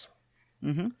bugbears.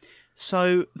 Mm-hmm.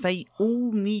 So they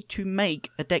all need to make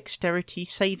a dexterity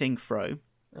saving throw.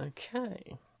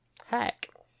 Okay. Heck.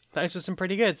 Those were some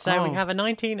pretty good. So we Oh. have a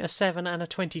 19, a 7, and a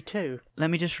 22. Let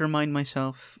me just remind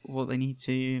myself what they need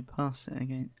to pass it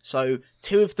again. So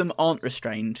 2 of them aren't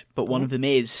restrained, but one of them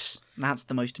is. That's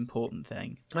the most important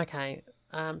thing. Okay.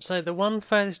 So the one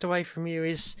furthest away from you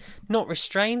is not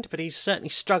restrained, but he's certainly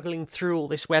struggling through all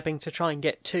this webbing to try and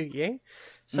get to you.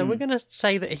 So we're going to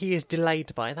say that he is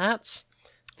delayed by that.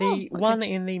 The one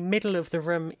in the middle of the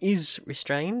room is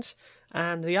restrained,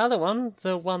 and the other one,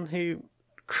 the one who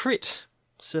crit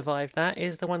survived that,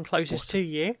 is the one closest to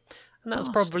you. And that's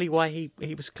probably why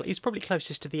he's probably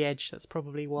closest to the edge. That's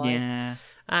probably why. Yeah.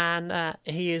 And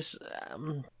he is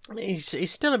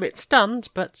he's still a bit stunned,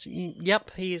 but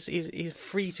yep, he's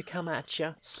free to come at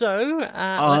you. So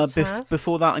let's have...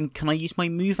 Before that, can I use my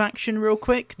move action real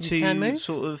quick You can to move.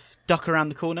 sort of duck around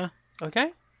the corner?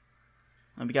 Okay.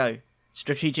 There we go.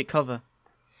 Strategic cover.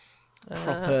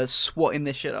 Proper swatting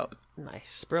this shit up.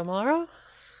 Nice, Brilmara.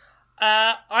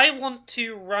 I want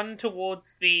to run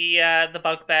towards the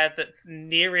bugbear that's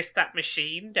nearest that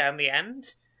machine down the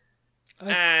end.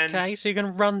 And Okay, so you're going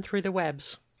to run through the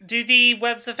webs. do the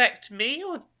webs affect me,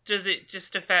 or does it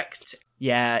just affect...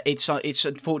 Yeah, it's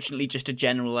unfortunately just a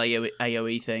general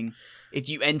AoE thing. If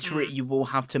you enter it, you will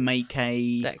have to make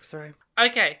a... Dex throw.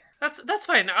 Okay, that's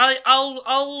fine.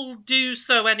 I'll do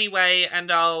so anyway,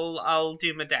 and I'll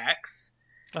do my dex.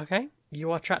 Okay,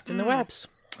 you are trapped in the webs.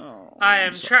 Oh, I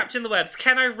am trapped in the webs.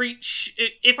 Can I reach...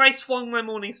 If I swung my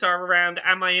Morningstar around,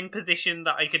 am I in position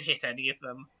that I could hit any of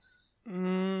them?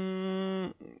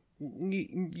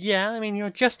 Yeah, I mean, you're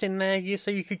just in there,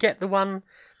 so you could get the one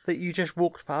that you just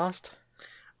walked past.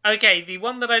 Okay, the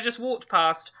one that I just walked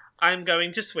past, I'm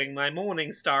going to swing my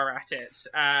Morningstar at it,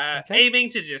 Okay. aiming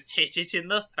to just hit it in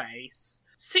the face.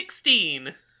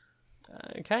 16.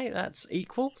 Okay, that's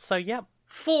equal, so yep.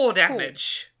 4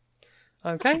 damage.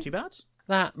 Okay, Not too bad.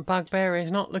 that bugbear is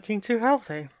not looking too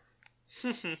healthy.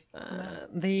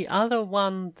 The other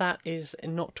one that is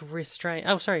not restrained...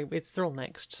 Oh, sorry, it's Thrall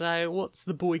next. So what's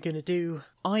the boy going to do?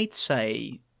 I'd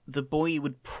say the boy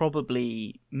would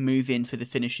probably move in for the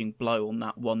finishing blow on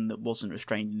that one that wasn't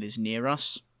restrained and is near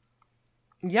us.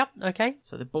 Yep, okay.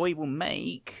 So the boy will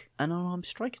make an unarmed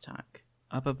strike attack.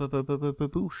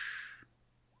 Boosh.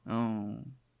 Oh.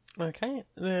 Okay,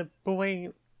 the boy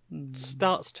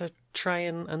starts to try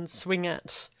and swing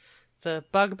at the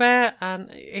bugbear, and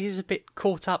he's a bit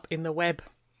caught up in the web,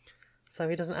 so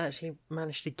he doesn't actually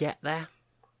manage to get there.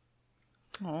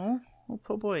 Oh,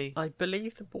 poor boy. I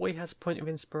believe the boy has a point of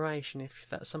inspiration, if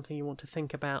that's something you want to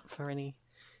think about for any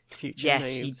future Yes,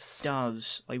 moves. he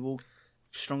does. I will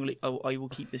I will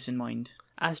keep this in mind.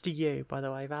 As do you, by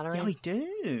the way, Valerie. Yeah, I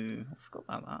do. I forgot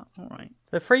about that. All right.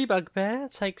 The free bugbear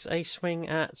takes a swing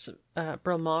at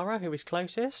Brilmara, who is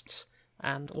closest,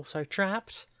 and also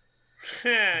trapped.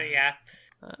 Yeah.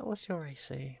 What's your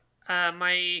AC?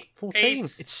 My 14.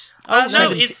 ace- It's no,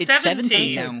 17 it's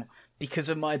 17 now because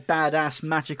of my badass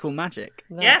magical magic.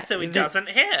 Yeah, so he doesn't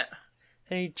hit.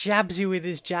 He jabs you with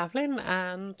his javelin,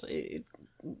 and it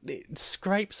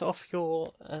scrapes off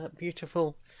your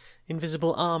beautiful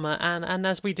invisible armour. And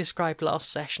as we described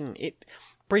last session, it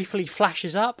briefly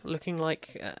flashes up, looking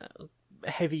like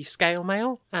heavy scale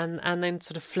mail, and then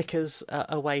sort of flickers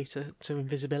away to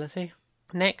invisibility.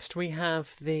 Next, we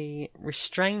have the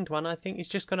restrained one. I think he's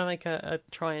just going to make a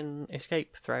try and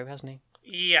escape throw, hasn't he?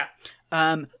 Yeah.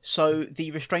 So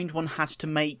the restrained one has to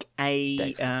make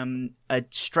a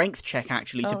strength check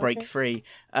actually to break okay. free.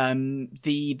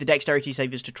 The dexterity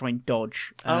save is to try and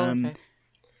dodge. Okay.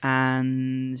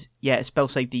 And yeah, spell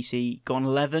save DC got an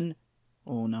 11.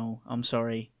 Oh no, I'm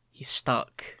sorry, he's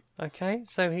stuck. Okay,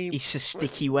 so he It's a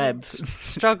sticky web.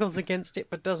 struggles against it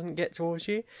but doesn't get towards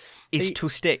you. It's The- to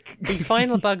stick. The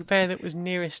final bugbear that was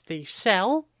nearest the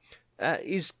cell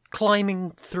is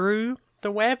climbing through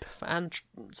the web and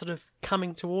sort of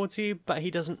coming towards you, but he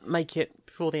doesn't make it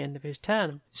before the end of his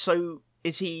turn. So,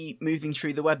 is he moving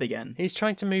through the web again? He's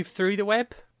trying to move through the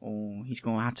web. Oh, he's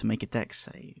going to have to make a dex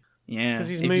save. Yeah, 'Cause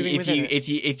he's if moving you, within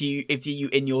if you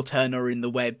in your turn are in the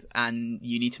web and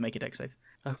you need to make a dex save.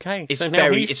 Okay, It's so now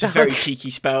he's it's a stuck. very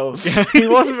cheeky spell. He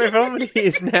wasn't before, but he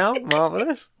is now.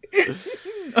 Marvellous.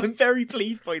 I'm very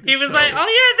pleased by this. He was spell. like, "Oh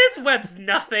yeah, this web's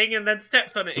nothing," and then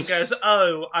steps on it and goes,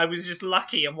 "Oh, I was just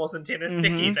lucky and wasn't in a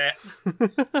sticky bit."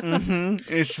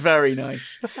 It's very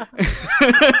nice.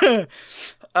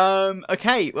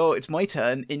 Okay, well, it's my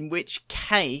turn. In which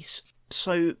case,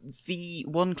 so the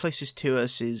one closest to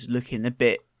us is looking a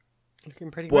bit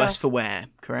Looking pretty worse for wear,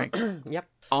 correct? Yep.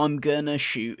 I'm gonna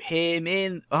shoot him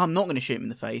in. I'm not gonna shoot him in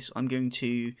the face. I'm going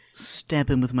to stab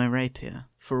him with my rapier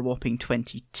for a whopping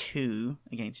 22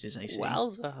 against his AC.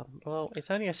 Well,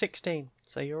 it's only a 16,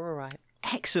 so you're all right.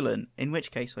 Excellent. In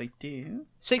which case, I do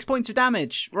 6 points of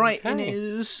damage right in Okay.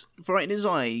 his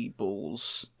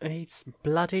eyeballs. He's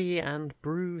bloody and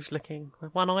bruised looking.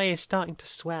 One eye is starting to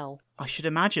swell. I should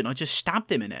imagine I just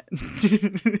stabbed him in it.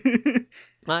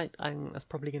 I think that's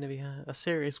probably going to be a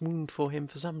serious wound for him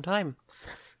for some time.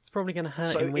 It's probably going to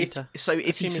hurt in winter. if he Assuming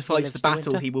he survives lives the to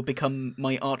battle, winter. he will become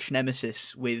my arch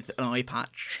nemesis with an eye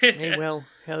patch. He will.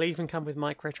 He'll even come with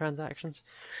microtransactions.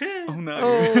 Oh no!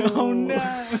 Oh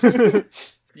no!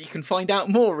 You can find out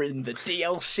more in the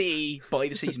DLC by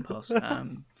the season pass.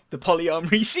 The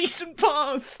Polyarmory season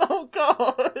pass. Oh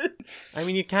god! I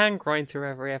mean, you can grind through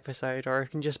every episode, or you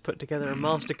can just put together a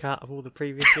master cut of all the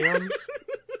previously on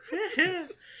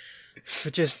for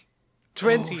just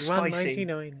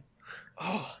 $21.99.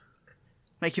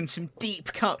 Making some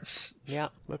deep cuts. Yeah,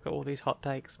 look at all these hot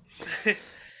takes.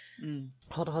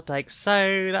 Hot takes.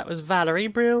 So that was Valerie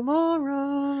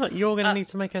Brilmora. You're going to need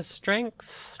to make a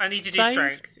strength. I need to do save.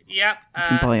 strength. Yep.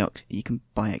 You can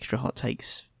buy extra hot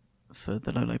takes for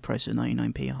the low price of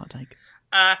 99p a hot take.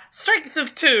 Strength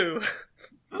of 2.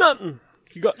 Nothing.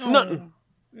 You got nothing.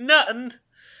 Nothing.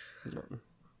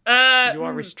 You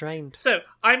are restrained. So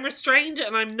I'm restrained,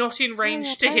 and I'm not in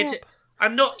range to hit it.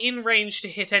 I'm not in range to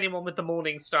hit anyone with the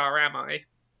Morning Star, am I?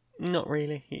 Not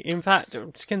really. In fact,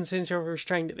 since you're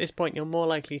restrained at this point, you're more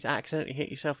likely to accidentally hit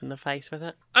yourself in the face with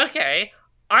it. Okay.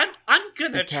 I'm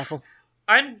gonna Be careful.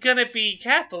 I'm gonna be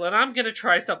careful, and I'm gonna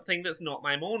try something that's not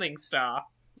my Morning Star.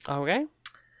 Okay.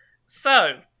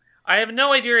 So, I have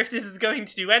no idea if this is going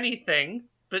to do anything,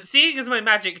 but seeing as my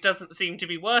magic doesn't seem to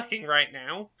be working right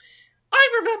now,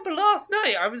 I remember last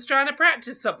night I was trying to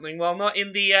practice something while not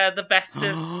in the best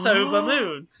of sober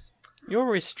moods. You're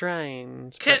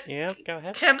restrained. Can- But, yeah, go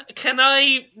ahead. Can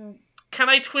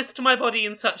I twist my body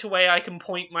in such a way I can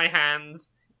point my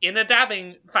hands in a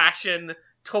dabbing fashion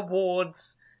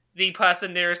towards the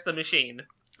person nearest the machine?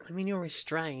 I mean, you're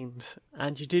restrained,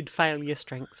 and you did fail your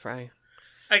strength throw.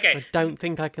 Okay. I don't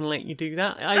think I can let you do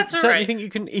that. I That's all certainly right. think you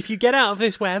can. If you get out of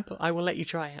this web, I will let you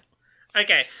try it.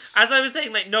 Okay, as I was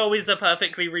saying, no is a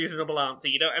perfectly reasonable answer.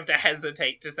 You don't have to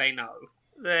hesitate to say no.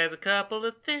 There's a couple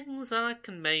of things I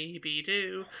can maybe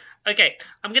do. Okay,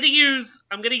 I'm gonna use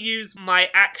my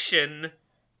action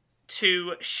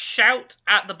to shout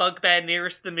at the bugbear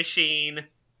nearest the machine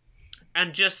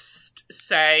and just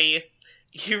say,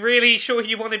 "You really sure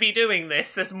you want to be doing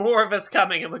this? There's more of us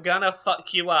coming and we're gonna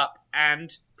fuck you up."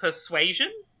 And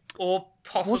persuasion? Or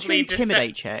What's your possibly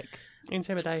intimidate check?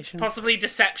 Intimidation. Possibly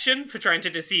deception for trying to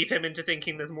deceive him into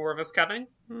thinking there's more of us coming.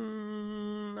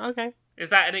 Okay. Is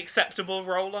that an acceptable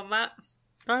roll on that?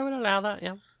 I would allow that,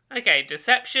 yeah. Okay,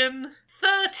 deception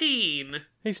 13.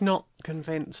 He's not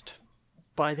convinced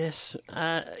by this.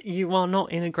 You are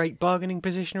not in a great bargaining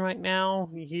position right now.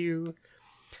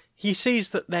 He sees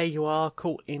that there you are,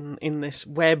 caught in this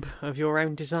web of your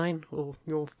own design, or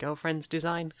your girlfriend's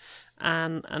design,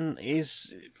 and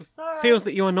feels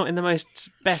that you are not in the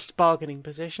best bargaining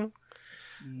position.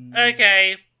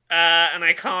 Okay, and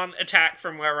I can't attack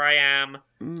from where I am.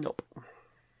 Nope.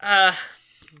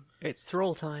 It's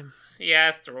thrall time. Yeah,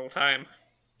 it's the all time.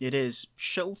 It is.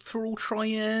 Shall Thrall try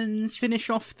and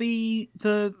finish off the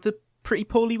pretty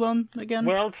poorly one again?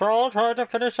 Well, Thrall, try to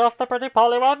finish off the pretty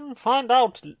poly one. Find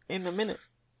out in a minute.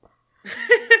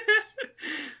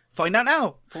 Find out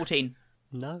now. 14.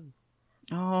 No.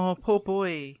 Oh, poor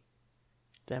boy.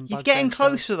 Dem He's bugbears getting don't.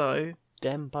 closer though.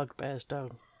 Dem bugbears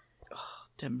don't.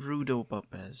 Them Rudo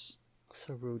bugbears.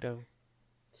 So rudo.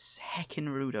 It's heckin'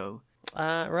 Rudo.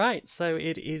 Right, so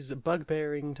it is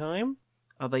bugbearing time.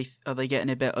 Are they getting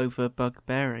a bit over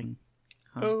bugbearing?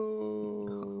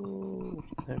 Oh.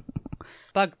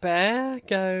 Bugbear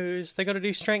goes. They got to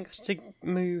do strength to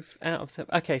move out of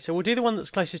the. Okay, so we'll do the one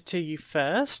that's closest to you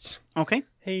first. Okay.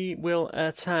 He will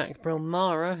attack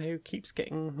Brilmara, who keeps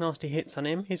getting nasty hits on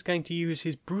him. He's going to use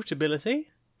his brute ability,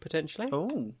 potentially.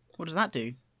 Oh, what does that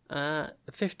do?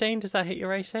 15, does that hit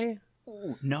your AC?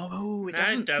 Oh, no, it No,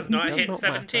 doesn't. it does not Does hit not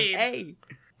matter. 17. Hey,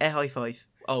 air high five.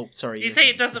 Oh, sorry. You say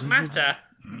it doesn't matter.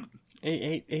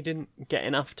 He didn't get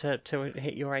enough to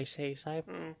hit your AC, so...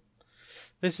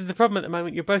 This is the problem at the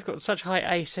moment. You've both got such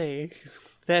high AC,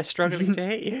 they're struggling to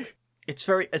hit you. It's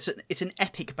an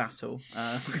epic battle.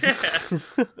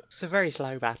 It's a very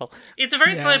slow battle. It's a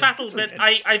very slow battle, it's but weird.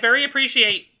 I very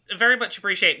much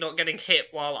appreciate not getting hit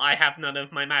while I have none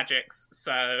of my magics,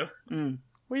 so...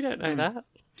 We don't know that.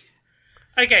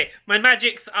 Okay, my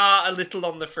magics are a little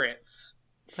on the fritz.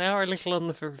 They are a little on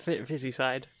the fizzy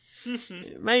side.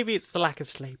 Maybe it's the lack of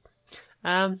sleep.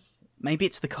 Maybe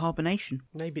it's the carbonation.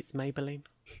 Maybe it's Maybelline.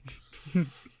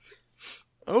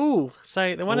 Oh,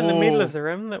 so the one in the middle of the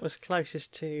room that was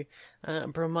closest to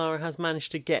Brilmara has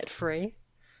managed to get free.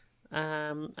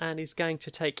 And is going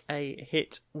to take a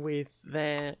hit with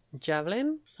their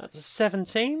javelin. That's a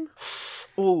 17.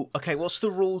 Oh, okay. What's the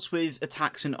rules with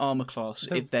attacks and armor class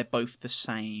if they're both the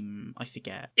same? I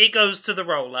forget. It goes to the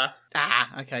roller.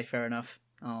 Okay, fair enough.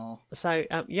 Oh, So,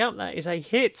 yep, that is a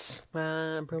hit.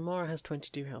 Brilmara has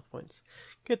 22 health points.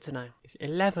 Good to know. It's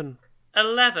 11.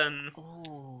 11.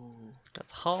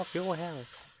 That's half your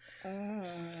health.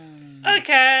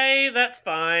 Okay, that's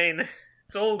fine.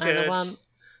 It's all good.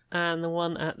 And the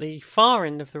one at the far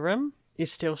end of the room is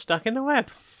still stuck in the web.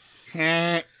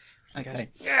 okay.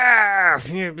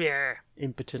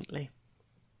 Impotently.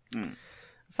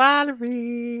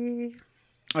 Valerie!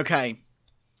 Okay,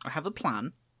 I have a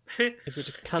plan. Is it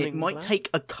a cunning It might plan? take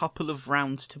a couple of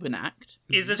rounds to enact.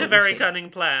 Is it a but very we'll see. cunning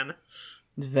plan?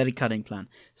 It's a very cunning plan.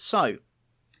 So,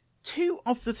 2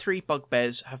 of the 3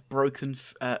 bugbears have broken.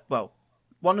 Well,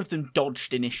 one of them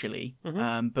dodged initially,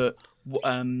 but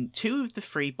 2 of the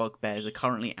 3 bugbears are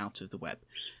currently out of the web.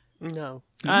 No.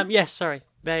 Yes, sorry.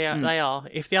 They are.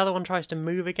 If the other one tries to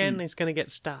move again, it's going to get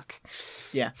stuck.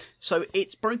 Yeah. So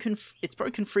it's broken. It's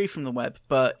broken free from the web,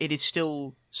 but it is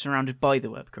still surrounded by the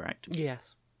web. Correct.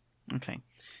 Yes. Okay.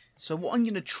 So what I'm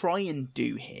going to try and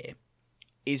do here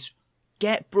is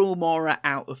get Brilmara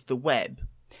out of the web,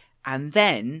 and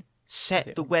then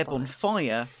set the web on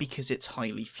fire because it's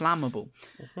highly flammable.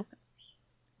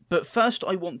 But first,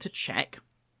 I want to check.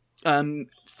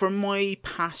 From my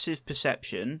passive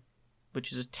perception,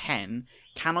 which is a 10,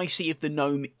 can I see if the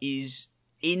gnome is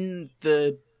in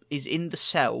the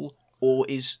cell or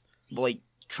is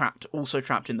also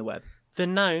trapped in the web? The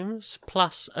gnomes,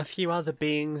 plus a few other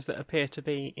beings that appear to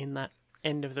be in that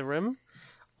end of the room,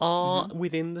 are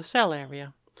within the cell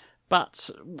area. But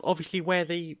obviously where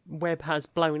the web has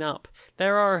blown up,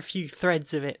 there are a few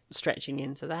threads of it stretching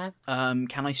into there.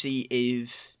 Can I see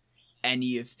if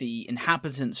any of the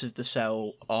inhabitants of the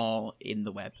cell are in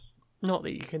the web? Not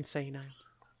that you can see now.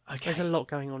 Okay. There's a lot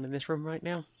going on in this room right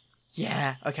now.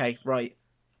 Yeah. Okay. Right.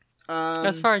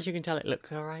 As far as you can tell, it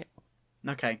looks alright.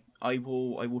 Okay. I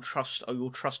will trust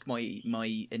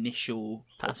my initial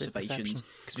Passive observations perception.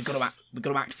 because we've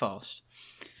got to act fast.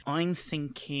 I'm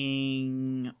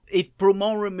thinking if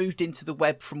Brilmara moved into the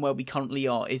web from where we currently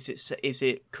are, is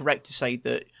it correct to say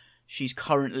that she's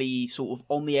currently sort of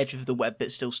on the edge of the web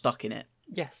but still stuck in it?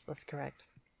 Yes, that's correct.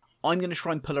 I'm going to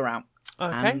try and pull her out.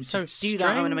 Okay, And so to do that,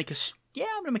 I'm going to strength?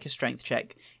 make a strength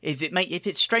check. If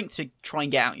it's strength to try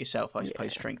and get out yourself, I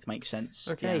suppose strength makes sense.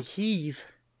 Okay, Yeah. heave.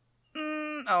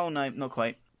 Oh no, not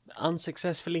quite.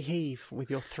 Unsuccessfully heave with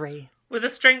your 3. With a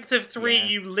strength of 3, Yeah.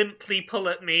 you limply pull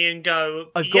at me and go,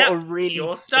 I've "Yep, got a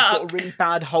really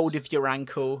bad hold of your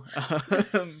ankle.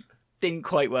 Didn't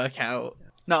quite work out.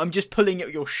 No, I'm just pulling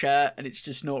at your shirt, and it's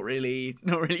just not really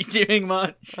doing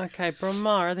much. Okay,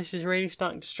 Brilmara, this is really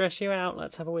starting to stress you out.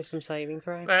 Let's have a wisdom saving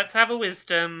throw. Let's have a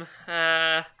wisdom.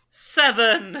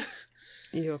 7.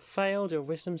 You have failed your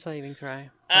wisdom saving throw.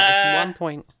 That is 1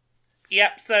 point.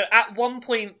 Yep, so at 1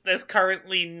 point, there's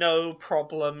currently no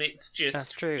problem. It's just...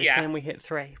 That's true. It's Yeah, when we hit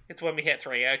 3. it's when we hit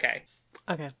 3, okay.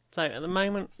 Okay, so at the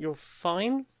moment, you're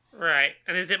fine. Right,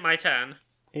 and is it my turn?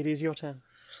 It is your turn.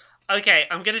 Okay,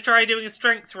 I'm going to try doing a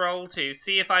strength roll to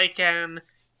see if I can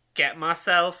get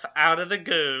myself out of the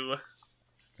goo.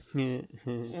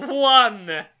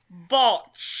 1!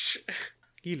 Botch!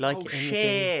 You like Oh it in the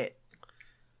shit!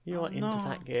 goo. You're into no.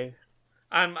 that goo.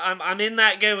 I'm in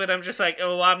that goo and I'm just like,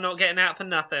 oh, I'm not getting out for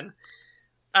nothing.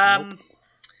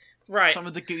 Right. Some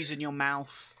of the goo's in your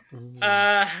mouth.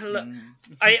 Look,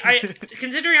 I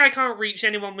considering I can't reach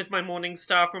anyone with my Morning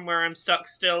Star from where I'm stuck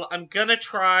still, I'm gonna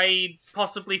try,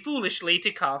 possibly foolishly,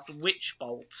 to cast Witch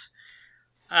Bolt.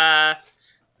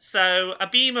 So a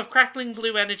beam of crackling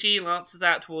blue energy lances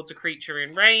out towards a creature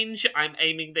in range. I'm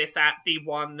aiming this at the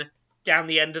one down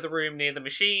the end of the room near the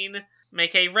machine.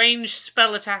 Make a ranged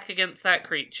spell attack against that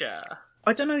creature.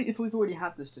 I don't know if we've already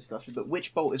had this discussion, but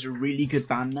Witch Bolt is a really good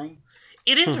band name.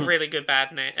 It is a really good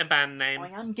band name. I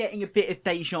am getting a bit of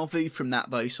deja vu from that,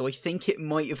 though, so I think it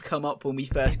might have come up when we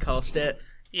first cast it.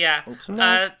 Yeah. Oops,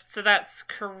 sorry. So that's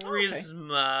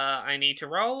charisma. I need to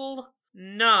roll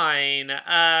 9.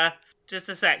 Just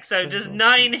a sec. So does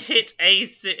 9 hit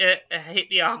hit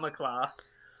the armor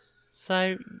class? So,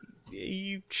 are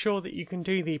you sure that you can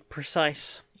do the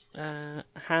precise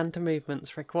hand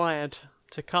movements required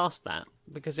to cast that?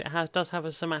 Because it does have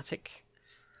a somatic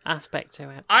aspect to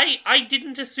it. I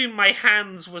didn't assume my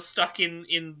hands were stuck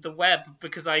in the web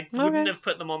because I wouldn't have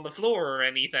put them on the floor or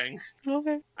anything.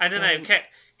 Okay. I don't know.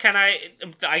 Can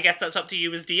I guess that's up to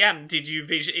you as DM. Did you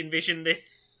envision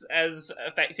this as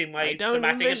affecting my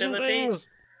somatic abilities?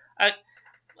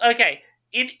 Okay.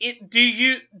 Do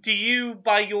you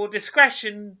by your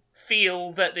discretion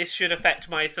feel that this should affect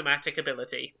my somatic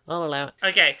ability? I'll allow it.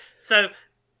 Okay. So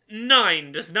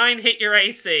 9. Does 9 hit your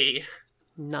AC?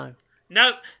 No.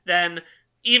 Nope, then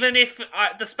even if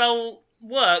the spell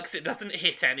works, it doesn't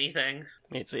hit anything.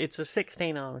 It's a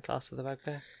 16 armor class for the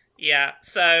bugbear. Yeah,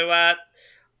 so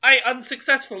I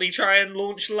unsuccessfully try and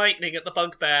launch lightning at the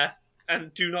bugbear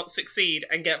and do not succeed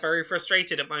and get very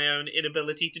frustrated at my own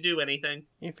inability to do anything.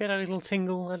 You feel a little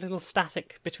tingle, a little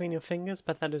static between your fingers,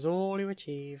 but that is all you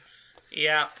achieve.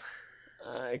 Yeah.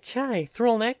 Okay,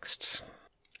 Thrall next.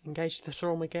 Engage the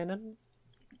Thrall again.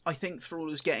 I think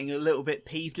Thrall is getting a little bit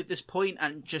peeved at this point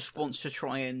and just wants to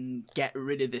try and get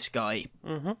rid of this guy.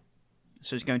 Mm-hmm.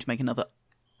 So he's going to make another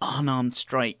unarmed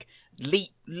strike.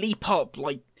 Leap up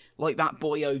like that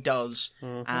boyo does,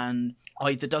 and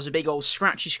either does a big old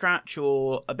scratchy scratch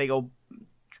or a big old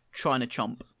trying to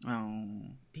chomp.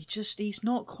 Oh, he's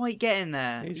not quite getting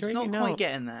there. He's really not quite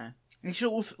getting there. He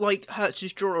sort of hurts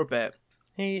his jaw a bit.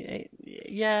 He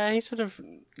sort of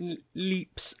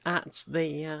leaps at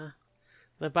the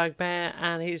bugbear,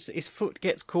 and his foot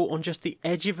gets caught on just the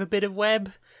edge of a bit of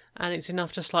web, and it's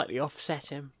enough to slightly offset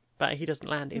him, but he doesn't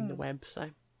land in the web, so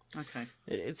okay.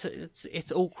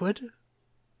 It's awkward,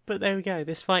 but there we go.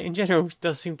 This fight in general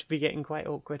does seem to be getting quite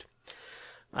awkward.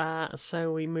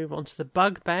 So we move on to the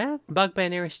bugbear. Bugbear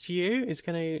nearest to you is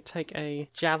going to take a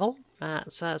javel.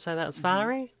 So that's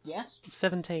Valerie. Yes.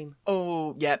 17.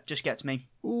 Oh, yeah, just gets me.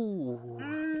 Ooh.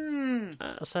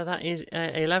 So that is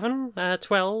 11,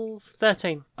 12,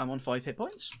 13. I'm on 5 hit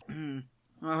points.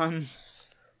 Run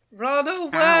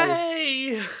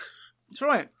away! It's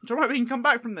alright. It's alright, we can come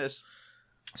back from this.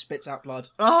 Spits out blood.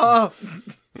 Oh!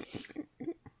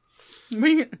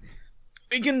 we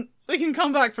can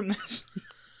come back from this.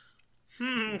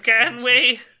 Can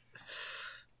we?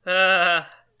 I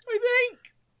think.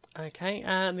 Okay,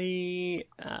 the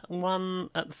one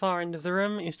at the far end of the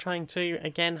room is trying to,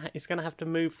 again, is going to have to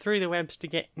move through the webs to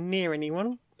get near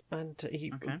anyone. And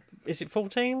is it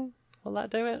 14? Will that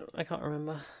do it? I can't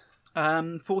remember.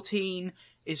 14,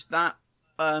 is that,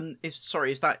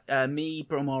 is that me,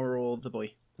 Bromar, or the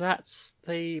boy? That's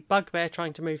the bugbear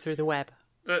trying to move through the web.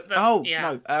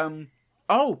 Yeah.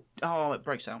 No, it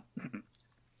breaks out.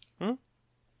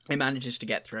 It manages to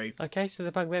get through. Okay, so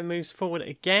the bugbear moves forward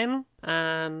again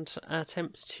and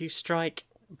attempts to strike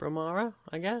Bromara,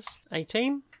 I guess.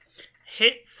 18.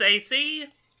 Hits AC.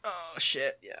 Oh,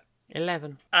 shit, yeah.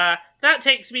 11. That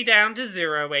takes me down to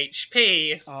 0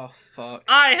 HP. Oh, fuck.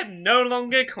 I am no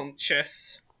longer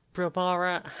conscious.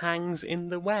 Bromara hangs in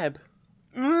the web.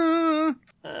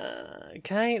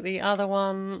 Okay, the other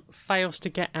one fails to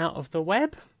get out of the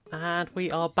web, and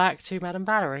we are back to Madame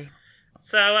Valerie.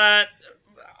 So,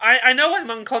 I know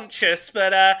I'm unconscious,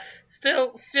 but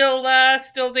still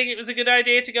think it was a good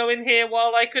idea to go in here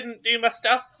while I couldn't do my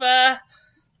stuff,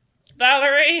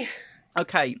 Valerie.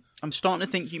 Okay, I'm starting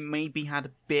to think you maybe had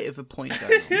a bit of a point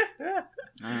going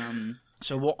on.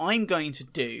 So what I'm going to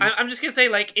do... I'm just going to say,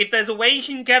 if there's a way you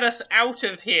can get us out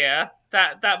of here,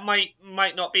 that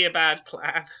might not be a bad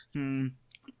plan.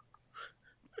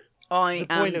 I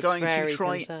am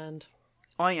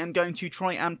going to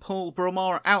try and pull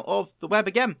Bromara out of the web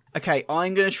again. Okay,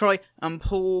 I'm going to try and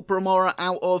pull Bromara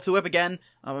out of the web again.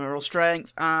 I'm going to roll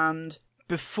strength, and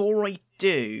before I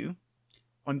do,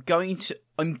 I'm going to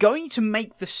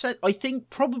make I think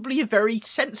probably a very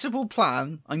sensible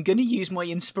plan. I'm going to use my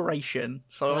inspiration,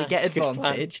 so I get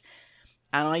advantage,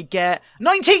 and I get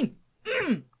 19.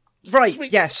 Right,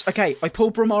 Sweet. yes, okay, I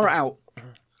pull Bramara out.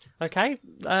 Okay.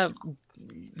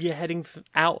 You're heading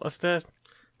out of the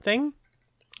thing?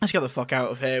 Let's get the fuck out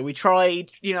of here. We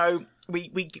tried,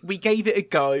 we gave it a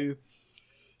go,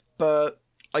 but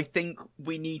I think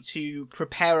we need to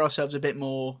prepare ourselves a bit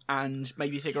more and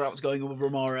maybe figure out what's going on with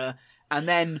Bramara, and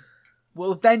then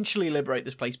we'll eventually liberate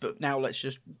this place, but now let's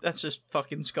just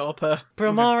fucking scarp her.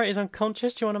 Bramara is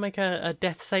unconscious. Do you want to make a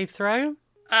death save throw?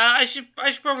 I should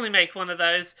probably make one of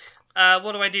those.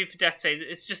 What do I do for death saves?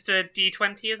 It's just a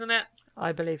D20, isn't it?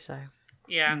 I believe so.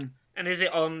 Yeah. And is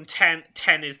it on 10?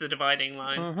 10 is the dividing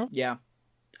line. Yeah.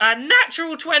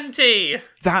 Natural 20!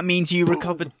 That means you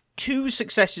recovered 2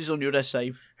 successes on your death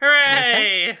save.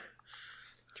 Hooray!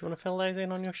 Do you want to fill those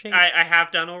in on your sheet? I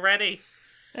have done already.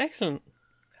 Excellent.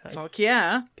 Fuck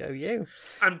yeah. Go you.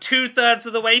 I'm 2/3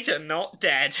 of the way to not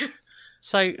dead.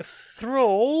 So,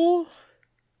 Thrall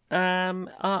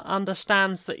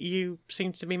understands that you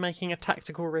seem to be making a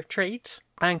tactical retreat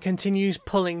and continues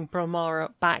pulling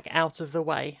Bramara back out of the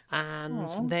way. And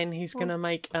then he's going to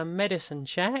make a medicine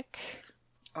check.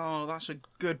 Oh, that's a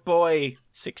good boy.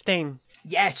 16.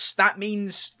 Yes, that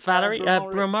means... Valerie,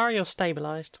 Bramara, you're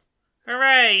stabilised.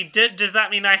 Hooray! Does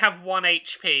that mean I have 1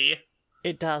 HP?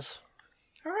 It does.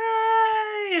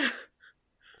 Hooray!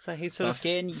 So he sort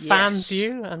Fucking of fans yes.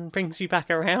 you and brings you back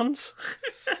around.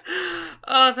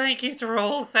 Oh, thank you,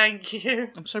 Thrall. Thank you.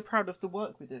 I'm so proud of the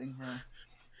work we're doing here.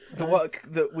 The work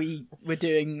that we're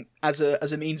doing as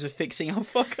a means of fixing our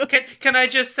fucker. Can I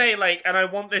just say, and I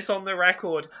want this on the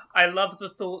record, I love the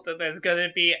thought that there's going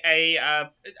to be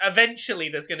eventually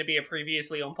there's going to be a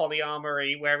previously on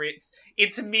Polyamory where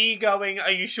it's me going,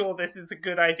 are you sure this is a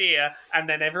good idea? And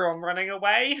then everyone running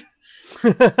away.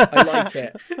 I like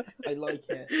it. I like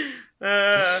it.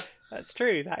 That's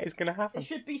true, that is going to happen. It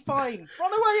should be fine.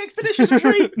 Run away, expeditious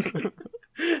retreat!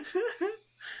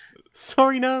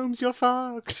 Sorry, gnomes, you're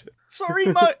fucked. Sorry,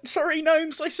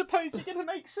 gnomes, I suppose you're going to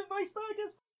make some nice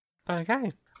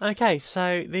burgers. Okay,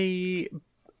 so the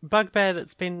bugbear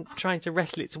that's been trying to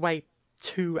wrestle its way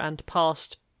to and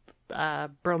past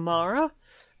Bramara,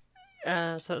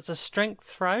 so it's a strength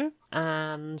throw,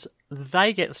 and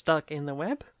they get stuck in the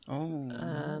web. Oh.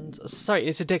 And, sorry,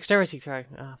 it's a dexterity throw.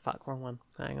 Ah, fuck, wrong one.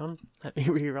 Hang on, let me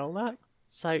re-roll that.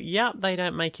 So, yep, they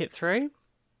don't make it through.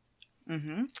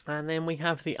 Mm-hmm. And then we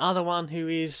have the other one who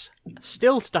is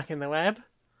still stuck in the web,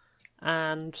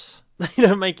 and they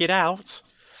don't make it out.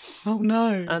 Oh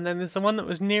no. And then there's the one that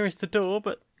was nearest the door,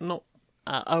 but not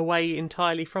away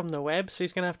entirely from the web, so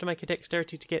he's going to have to make a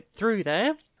dexterity to get through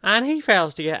there. And he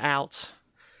fails to get out.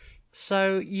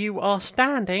 So you are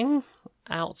standing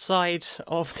outside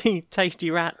of the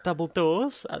Tasty Rat double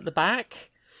doors at the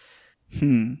back.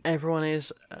 Everyone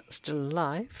is still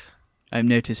alive. I'm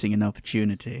noticing an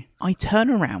opportunity. I turn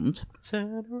around.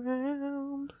 Turn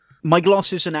around. My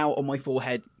glasses are now on my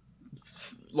forehead,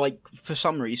 for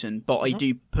some reason, but I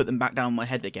do put them back down on my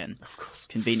head again. Of course.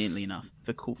 Conveniently enough,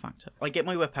 the cool factor. I get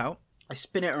my whip out, I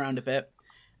spin it around a bit,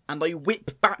 and I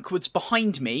whip backwards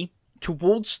behind me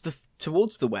towards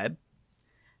the web,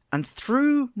 and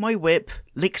through my whip,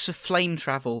 licks of flame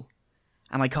travel,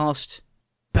 and I cast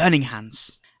Burning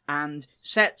Hands, and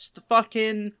sets the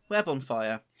fucking web on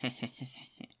fire.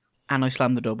 And I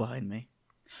slam the door behind me.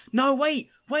 No, wait!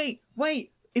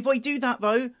 If I do that,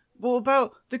 though, what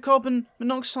about the carbon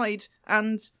monoxide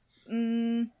and...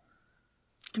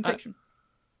 conviction?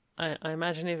 I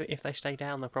imagine if they stay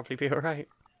down, they'll probably be alright.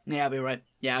 Yeah, I'll be right.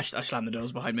 Yeah, I slam the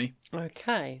doors behind me.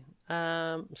 Okay.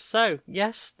 So,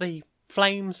 yes, the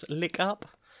flames lick up.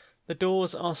 The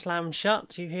doors are slammed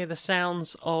shut. You hear the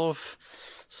sounds of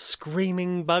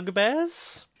screaming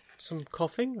bugbears. Some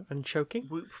coughing and choking.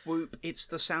 Whoop, whoop, it's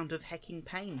the sound of hecking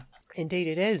pain. Indeed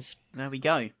it is. There we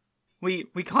go. We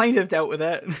kind of dealt with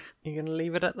it. You're going to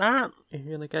leave it at that?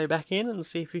 You're going to go back in and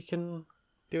see if you can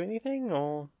do anything,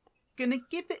 or...? Gonna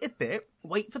give it a bit.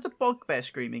 Wait for the bugbear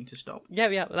screaming to stop.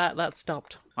 Yeah, that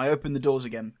stopped. I open the doors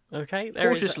again. Okay,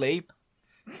 Cautiously.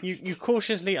 You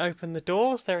cautiously open the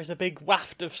doors. There is a big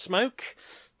waft of smoke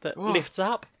that lifts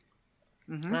up,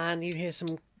 and you hear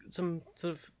some sort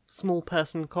of small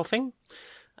person coughing.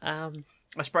 I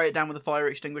spray it down with a fire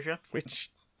extinguisher.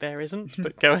 Which there isn't,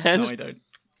 but go ahead. No, I don't.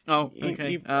 Oh,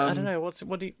 okay. I don't know.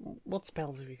 What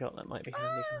spells have you got that might be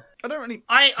handy for? I don't really.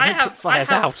 I have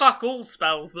fires out. fuck all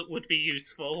spells that would be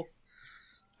useful.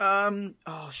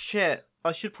 Oh shit!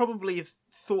 I should probably have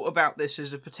thought about this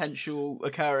as a potential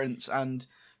occurrence and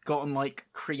gotten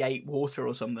create water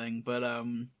or something. But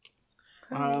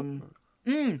can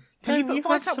you put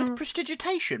fires out with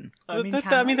prestidigitation?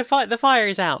 The fire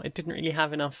is out. It didn't really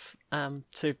have enough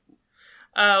to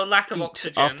Oh, lack of eat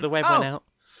oxygen. after the web went out.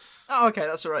 Oh, okay,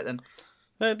 that's all right then.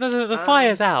 The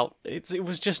fire's out. It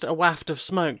was just a waft of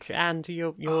smoke, and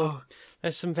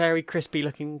there's some very crispy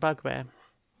looking bugbear,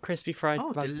 crispy fried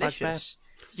bugbear. Delicious.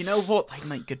 You know what? They'd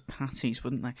make good patties,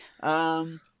 wouldn't they?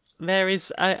 There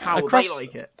is How would across they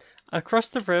like it? across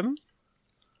the room.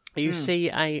 You see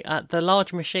the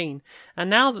large machine, and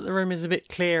now that the room is a bit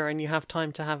clearer and you have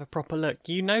time to have a proper look,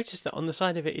 you notice that on the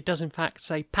side of it, it does in fact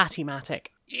say Patty-Matic.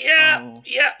 Yep.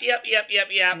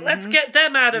 Let's get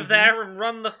them out of there and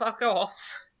run the fuck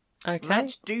off. Okay.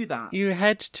 Let's do that. You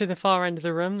head to the far end of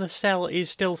the room. The cell is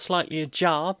still slightly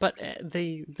ajar, but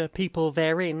the people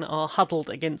therein are huddled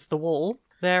against the wall.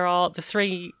 There are the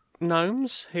 3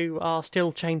 gnomes who are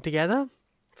still chained together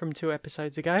from 2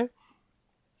 episodes ago.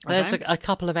 There's a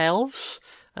couple of elves,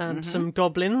 some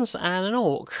goblins, and an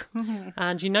orc.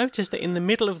 And you notice that in the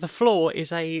middle of the floor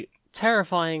is a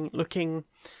terrifying-looking,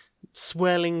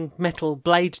 swirling metal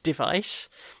blade device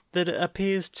that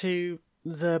appears to...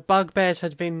 The bugbears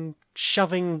had been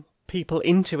shoving people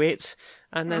into it,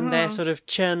 and then they're sort of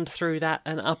churned through that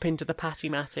and up into the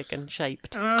Patty-Matic and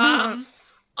shaped. I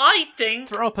think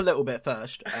Throw up a little bit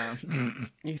first.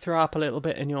 You throw up a little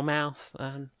bit in your mouth,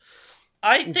 and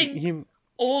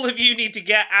all of you need to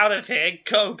get out of here.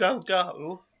 Go, go,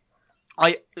 go.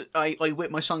 I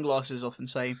whip my sunglasses off and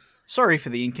say, "Sorry for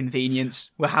the inconvenience.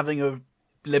 We're having a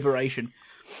liberation.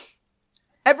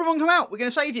 Everyone come out. We're going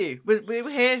to save you. We're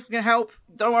here. We're going to help.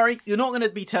 Don't worry. You're not going to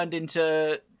be turned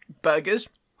into burgers.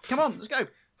 Come on, let's go."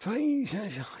 Please,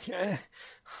 yeah.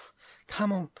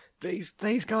 Come on.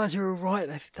 These guys are all right.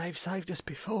 They've saved us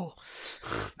before.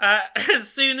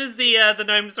 As soon as the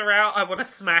gnomes are out, I want to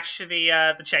smash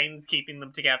the chains keeping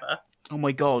them together. Oh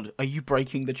my god, are you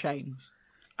breaking the chains?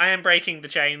 I am breaking the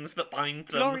chains that bind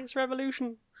them. glorious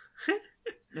revolution.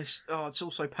 It's all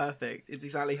so perfect. It's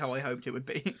exactly how I hoped it would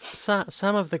be.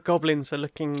 Some of the goblins are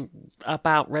looking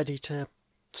about ready to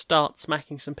start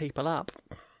smacking some people up.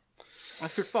 I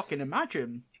could fucking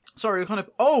imagine. Sorry, we're kind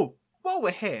of... Oh, while we're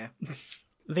here...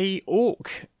 The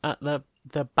orc at the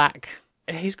back,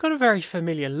 he's got a very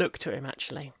familiar look to him,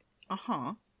 actually.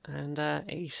 Uh-huh. And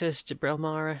he says to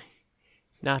Brilmara,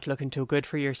 "Not looking too good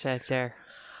for yourself there."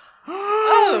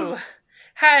 Oh!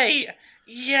 Hey!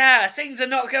 Yeah, things are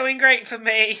not going great for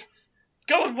me.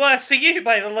 Going worse for you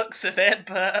by the looks of it,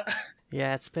 but...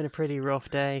 Yeah, it's been a pretty rough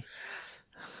day.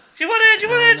 Do you want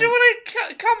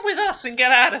to come with us and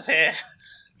get out of here?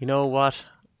 You know what?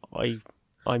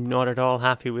 I'm not at all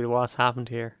happy with what's happened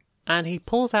here. And he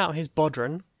pulls out his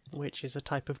bodhran, which is a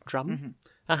type of drum,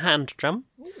 a hand drum,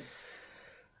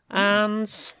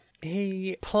 and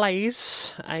he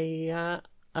plays a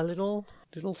little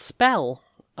spell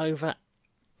over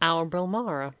our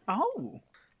Brilmara. Oh.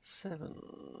 7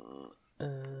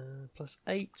 plus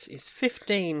 8 is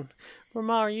 15.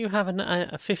 Brilmara, you have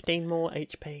a 15 more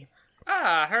HP.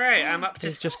 Ah, hooray, I'm up to...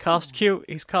 He's just cast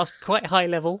quite high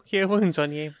level Cure Wounds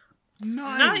on you.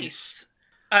 Nice.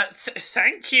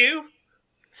 Thank you.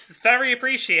 This is very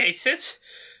appreciated.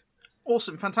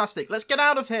 Awesome, fantastic. Let's get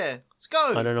out of here. Let's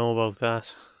go. I don't know about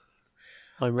that.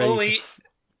 I'm ready.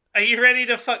 Are you ready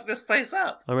to fuck this place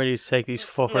up? I'm ready to take these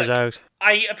fuckers out.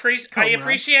 I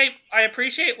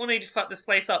appreciate wanting to fuck this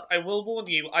place up. I will warn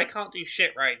you, I can't do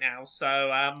shit right now. So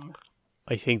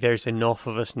I think there's enough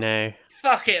of us now.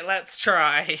 Fuck it, let's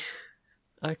try.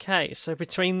 Okay, so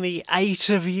between the 8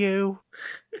 of you,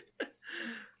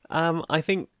 I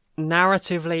think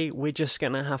narratively we're just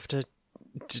going to have to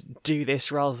do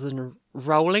this rather than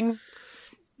rolling,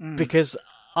 because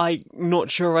I'm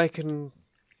not sure I can...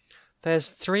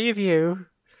 There's 3 of you,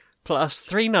 plus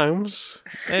 3 gnomes,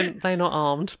 and they're not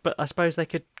armed, but I suppose they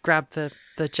could grab the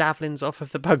javelins off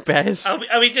of the bugbears. Are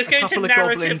we just going to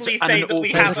narratively say that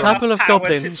we have a couple enough of power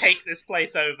goblins to take this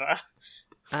place over?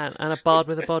 And a bard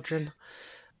with a bodhran.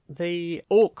 The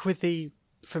orc with the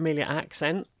familiar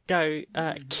accent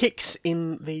kicks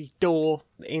in the door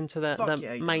into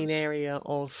the main area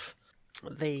of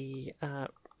the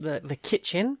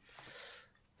kitchen,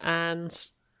 and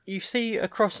you see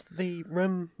across the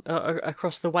room,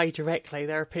 across the way directly,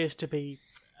 there appears to be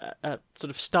a sort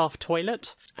of staff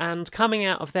toilet, and coming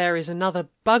out of there is another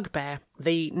bugbear.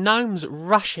 The gnomes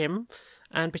rush him,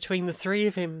 and between the 3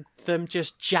 of them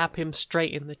just jab him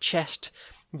straight in the chest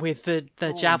with the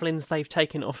javelins they've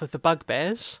taken off of the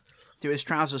bugbears. Do his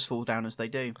trousers fall down as they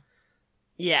do?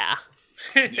 Yeah.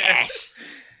 Yes!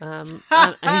 And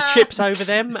he trips over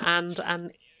them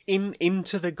and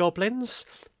into the goblins,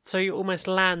 so he almost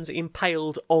lands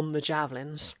impaled on the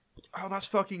javelins. Oh, that's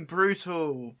fucking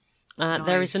brutal. Nice.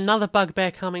 There is another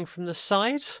bugbear coming from the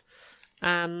side,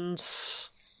 and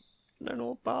I don't know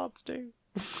what bards do.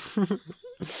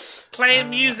 Playing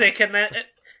music and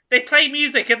They play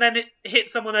music and then it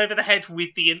hits someone over the head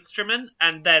with the instrument,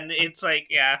 and then it's like,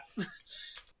 yeah.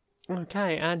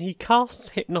 Okay, and he casts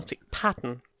Hypnotic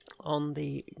Pattern on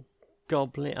the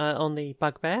goblin, on the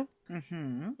bugbear.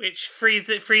 Which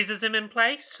freezes him in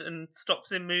place and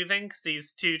stops him moving because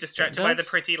he's too distracted by the does.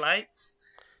 pretty lights.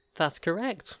 That's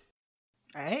correct.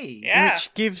 Hey. Yeah.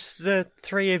 Which gives the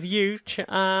three of you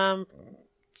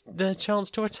the chance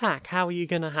to attack. How are you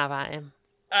going to have at him?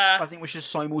 I think we should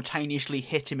simultaneously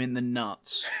hit him in the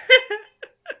nuts.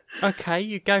 Okay,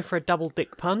 you go for a double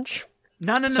dick punch.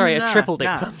 No, Sorry, no, a triple dick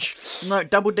no. punch. No,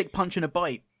 double dick punch and a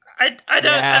bite. I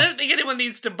don't think anyone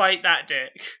needs to bite that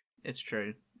dick. It's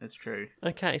true. It's true.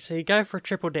 Okay, so you go for a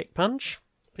triple dick punch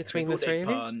between the three of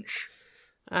you. Punch.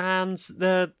 And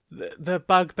the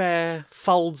bugbear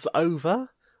folds over,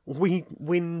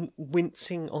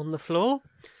 wincing on the floor,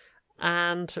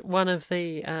 and one of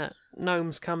the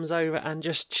gnomes comes over and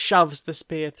just shoves the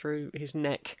spear through his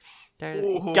neck. There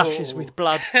it gushes with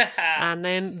blood, and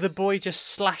then the boy just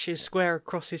slashes square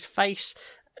across his face,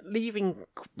 leaving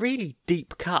really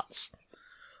deep cuts.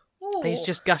 He's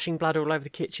just gushing blood all over the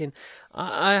kitchen.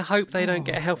 I hope they don't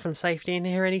get health and safety in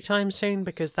here anytime soon,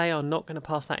 because they are not going to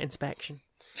pass that inspection.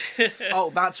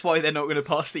 Oh, that's why they're not going to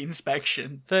pass the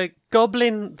inspection. The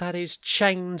goblin that is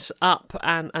chained up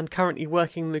and currently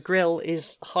working the grill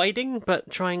is hiding,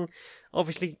 but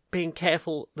obviously being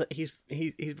careful that he's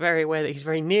very aware that he's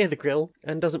very near the grill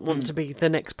and doesn't want to be the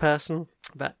next person.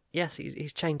 But yes,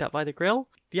 he's chained up by the grill.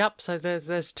 Yep, so there's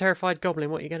a terrified goblin.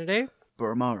 What are you going to do?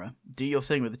 Buramara, do your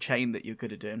thing with the chain that you're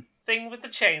good at doing. Thing with the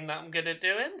chain that I'm good at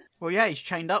doing. Well, yeah, he's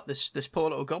chained up, this poor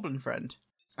little goblin friend.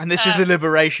 And this is a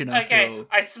liberation, after Okay, all.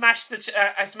 I smashed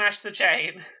the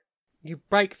chain. You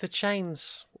break the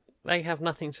chains. They have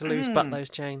nothing to lose but those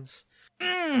chains.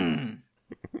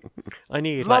 I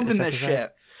knew you'd like Loving this this episode.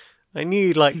 shit. I knew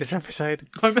you'd like this episode.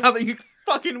 I'm having a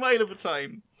fucking whale of a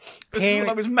time. This is what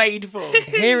I was made for.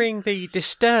 Hearing the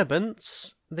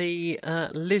disturbance, the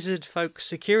lizard folk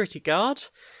security guard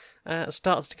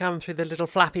starts to come through the little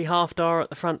flappy half door at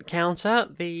the front counter.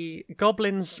 The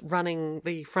goblins running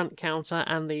the front counter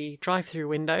and the drive-through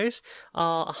windows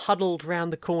are huddled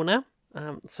round the corner,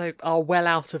 so are well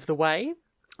out of the way.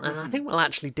 I think we'll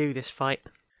actually do this fight.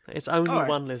 It's only Alright.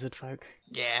 one lizard folk.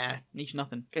 Yeah, needs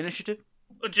nothing. Initiative?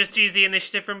 Or just use the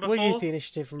initiative from before. We'll use the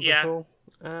initiative from Yeah. before.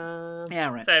 Yeah,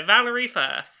 right. So Valerie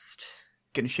first.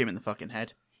 Gonna shoot him in the fucking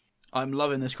head. I'm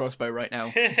loving this crossbow right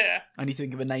now. I need to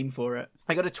think of a name for it.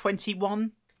 I got a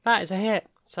 21. That is a hit.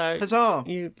 So Huzzah!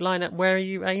 you line up. Where are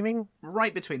you aiming?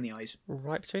 Right between the eyes.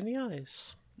 Right between the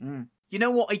eyes. You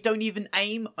know what? I don't even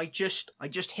aim. I just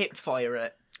hip fire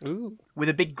it Ooh. with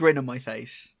a big grin on my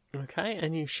face. Okay,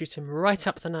 and you shoot him right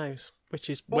up the nose, which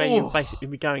is where you'll Oh. basically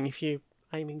be going if you're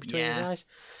aiming between his Yeah. eyes.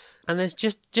 And there's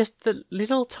just the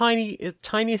little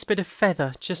tiniest bit of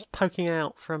feather just poking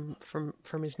out from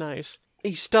his nose.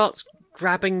 He starts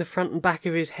grabbing the front and back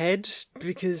of his head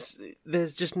because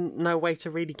there's just no way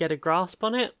to really get a grasp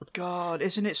on it. God,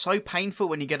 isn't it so painful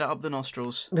when you get it up the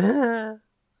nostrils?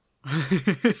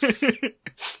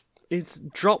 He's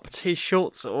dropped his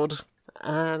short sword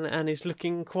and is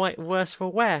looking quite worse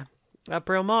for wear.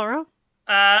 Brilmara?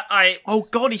 Oh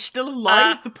God, he's still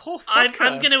alive. The poor fucker.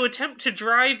 I'm going to attempt to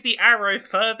drive the arrow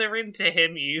further into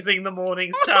him using the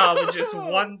Morning Star with just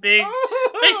one big,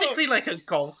 basically like a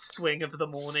golf swing of the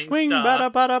Morning Swing, Star.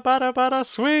 bada, bada, bada, bada,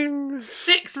 swing!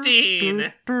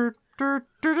 16!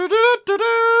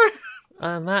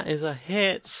 And that is a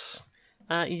hit.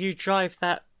 You drive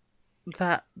that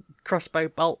crossbow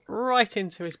bolt right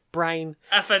into his brain.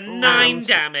 For 9 And-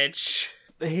 damage.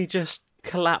 He just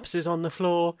collapses on the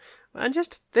floor. And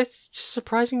just, it's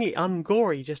surprisingly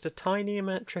ungory. Just a tiny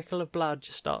amount trickle of blood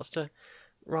just starts to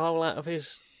roll out of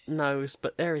his nose.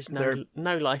 But there is no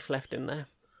life left in there.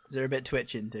 Is there a bit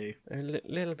twitching too? A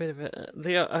little bit of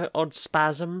the odd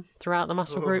spasm throughout the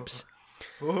muscle groups.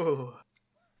 Oh.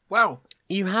 Wow.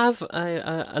 You have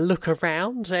a look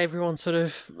around. Everyone sort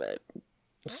of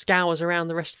scours around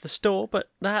the rest of the store, but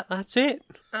that's it.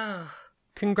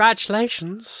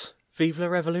 Congratulations, Vive la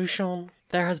Revolution.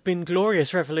 There has been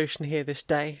glorious revolution here this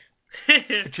day.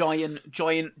 Giant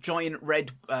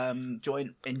red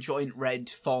red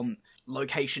font.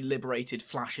 Location liberated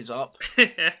flashes up,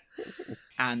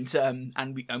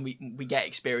 and we get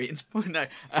experience. No,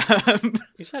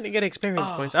 You certainly get experience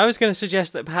points. I was going to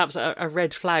suggest that perhaps a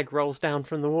red flag rolls down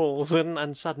from the walls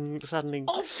and suddenly.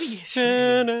 obviously.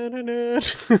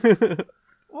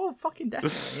 Oh, fucking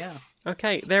definitely, yeah.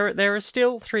 Okay, there are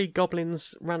still 3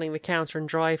 goblins running the counter and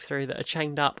drive-through that are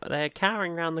chained up. They're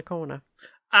cowering round the corner.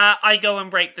 I go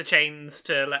and break the chains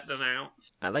to let them out.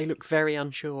 They look very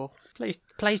unsure.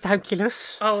 Please don't kill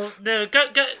us. Oh no, go.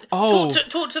 Oh.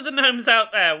 Talk to the gnomes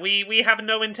out there. We have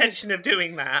no intention of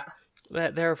doing that.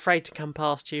 They're afraid to come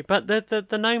past you, but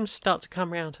the gnomes start to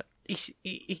come round. It's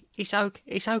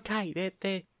okay.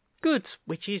 They're good,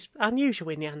 which is unusual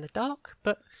in the Underdark.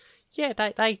 But yeah,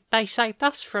 they saved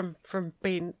us from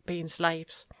being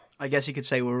slaves. I guess you could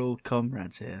say we're all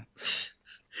comrades here.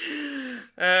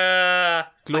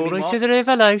 Glory what? to the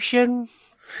revolution.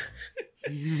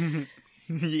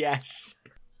 Yes.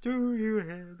 Do you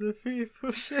have the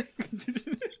fearful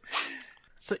second?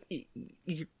 So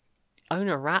you own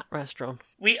a rat restaurant.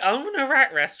 We own a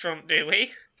rat restaurant, do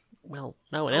we? Well,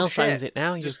 no one Oh, else shit. owns it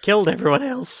now. You've killed everyone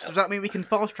else. Does that mean we can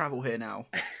fast travel here now?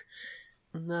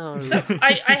 No.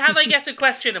 I have, I guess, a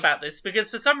question about this, because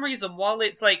for some reason, while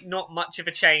it's like not much of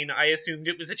a chain, I assumed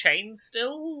it was a chain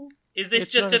still. Is this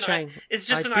It's just not a chain. It's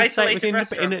just I an did say it was isolated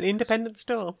restaurant? in an independent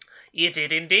store. You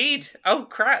did indeed. Oh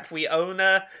crap! We own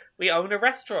a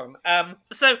restaurant.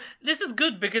 So this is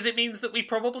good because it means that we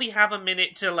probably have a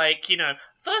minute to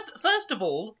first of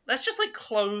all, let's just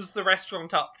close the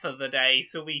restaurant up for the day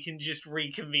so we can just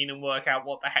reconvene and work out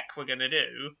what the heck we're gonna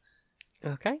do.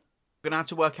 Okay. We're gonna have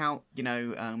to work out,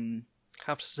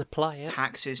 How to supply it.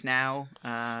 taxes now.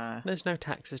 There's no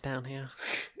taxes down here.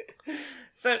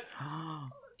 So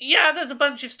yeah, there's a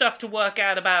bunch of stuff to work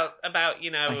out about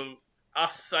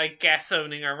us, I guess,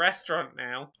 owning a restaurant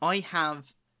now. I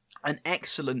have an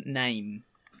excellent name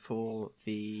for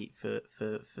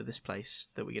for this place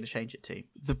that we're going to change it to.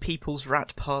 The People's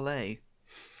Rat Parlay.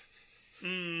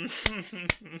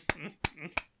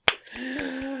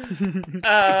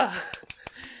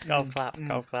 Golf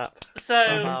clap.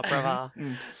 So Brava.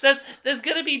 there's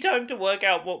going to be time to work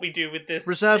out what we do with this.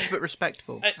 Reserved but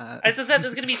respectful. I suspect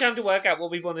there's going to be time to work out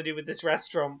what we want to do with this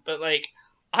restaurant, but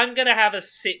I'm going to have a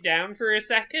sit down for a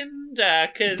second,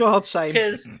 because God same.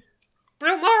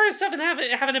 Brilmara's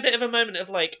having a bit of a moment of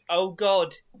oh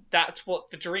god, that's what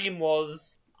the dream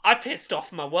was. I pissed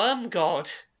off my worm god.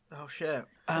 Oh shit.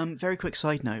 Very quick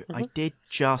side note. I did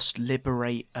just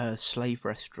liberate a slave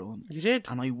restaurant, You did?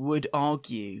 and I would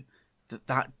argue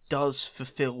that does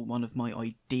fulfill one of my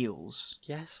ideals,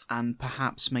 Yes. and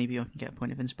perhaps maybe I can get a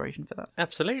point of inspiration for that.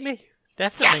 Absolutely.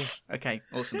 Definitely. Yes. Okay.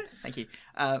 Awesome. Thank you.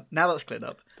 Now that's cleared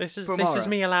up. This is Brilmara.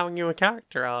 me allowing you a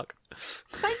character arc.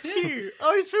 Thank you.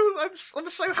 I'm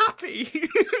so happy.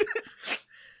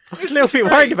 I was a little bit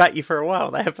worried about you for a while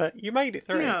there, but you made it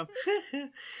through. Yeah.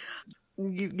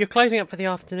 You're closing up for the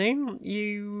afternoon.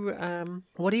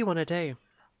 What do you want to do?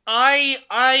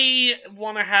 I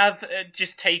want to have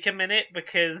just take a minute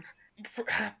because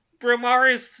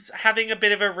Brilmara's having a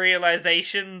bit of a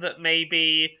realization that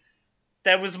maybe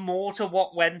there was more to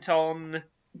what went on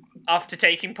after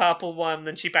taking Purple One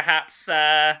than she perhaps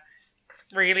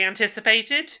really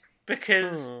anticipated,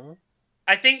 because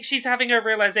I think she's having a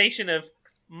realization of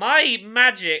my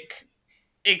magic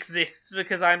exists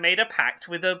because I made a pact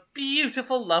with a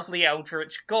beautiful, lovely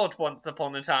eldritch god once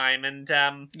upon a time, and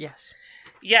Yes.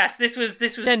 yes, this was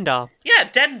Dendar. yeah,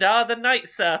 Dendar, the night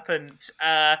serpent,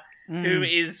 who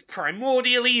is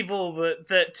primordial evil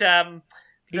that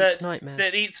Eats nightmares.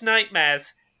 that eats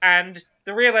nightmares, and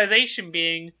the realization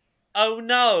being, oh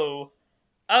no,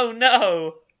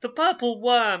 the purple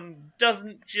worm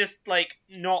doesn't just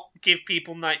not give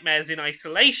people nightmares in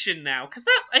isolation now, because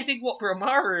that's I think what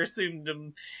Brilmara assumed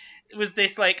was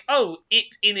this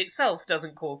it in itself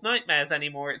doesn't cause nightmares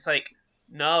anymore. It's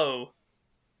no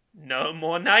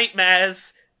more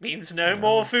nightmares means no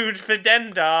more food for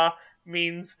Dendar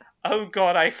means oh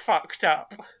god, I fucked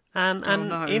up. And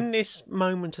no. in this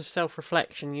moment of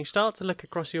self-reflection, you start to look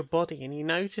across your body and you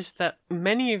notice that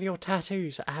many of your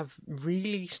tattoos have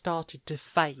really started to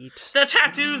fade. The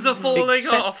tattoos are falling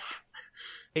Except- off.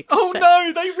 Oh Except,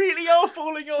 no, they really are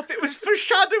falling off. It was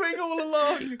foreshadowing all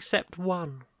along. Except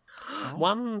one.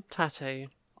 One tattoo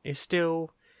is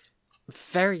still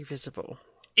very visible.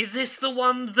 Is this the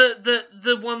one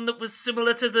the one that was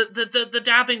similar to the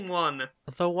dabbing one?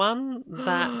 The one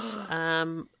that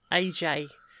AJ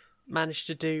managed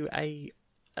to do a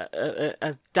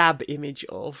dab image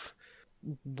of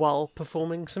while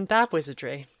performing some dab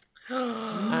wizardry.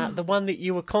 The one that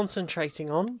you were concentrating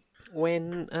on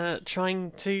when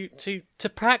trying to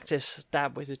practice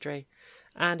dab wizardry.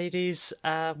 And it is,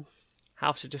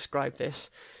 how to describe this?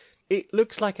 It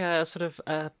looks like a sort of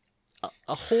a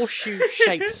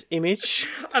horseshoe-shaped image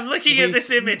I'm looking at With- this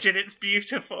image and it's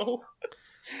beautiful.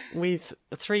 with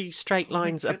 3 straight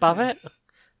lines above it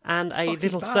and a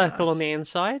little badass. circle on the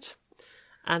inside,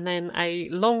 and then a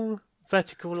long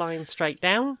vertical line straight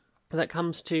down that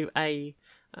comes to a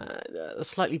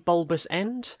slightly bulbous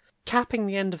end, capping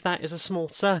the end of that is a small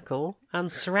circle,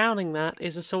 and surrounding that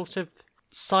is a sort of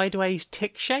sideways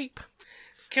tick shape.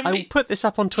 Can I will put this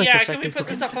up on Twitter. Yeah, so can we people put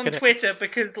this can up look on at it. Twitter?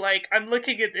 Because, like, I'm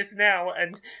looking at this now,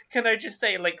 and can I just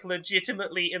say, like,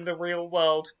 legitimately in the real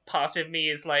world, part of me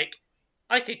is like,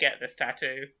 I could get this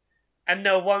tattoo. And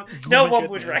no one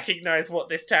would recognise what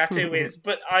this tattoo is,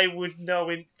 but I would know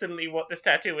instantly what this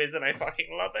tattoo is, and I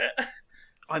fucking love it.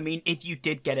 I mean, if you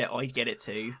did get it, I'd get it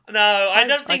too. No, I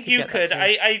don't I think could you get that could.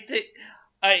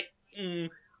 too.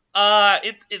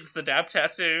 It's the dab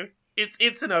tattoo.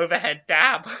 It's an overhead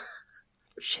dab.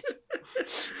 Shit.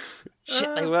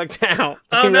 Shit, they worked out.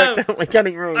 Oh, They no. worked out my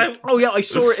getting wrong. Oh yeah, I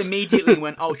saw it immediately and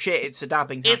went, "Oh shit, it's a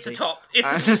dabbing tattoo." It's a top.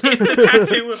 It's a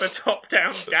tattoo with a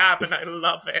top-down dab, and I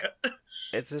love it.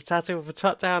 It's a tattoo of a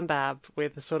top-down dab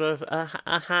with a sort of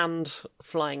a hand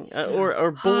flying, or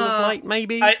a ball of light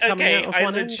maybe coming out of I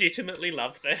one end. legitimately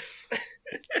love this.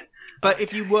 But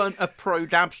if you weren't a pro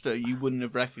dabster, you wouldn't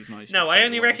have recognised it. No, I by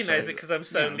only the way, recognise so- it because I'm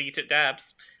so yeah. elite at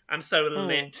dabs. I'm so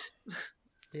lit.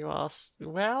 You are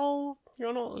well.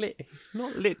 You're not lit.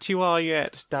 Not lit. You are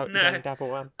yet. Don't dabble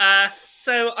one.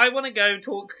 So I want to go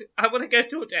talk. I want to go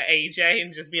talk to AJ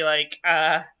and just be like,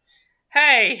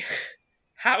 "Hey,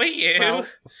 how are you?"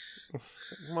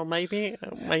 Well, maybe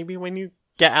when you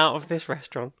get out of this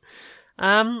restaurant.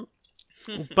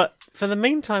 But for the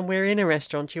meantime, we're in a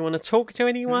restaurant. Do you want to talk to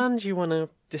anyone? Do you want to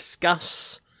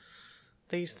discuss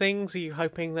these things? Are you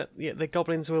hoping that the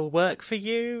goblins will work for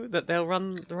you? That they'll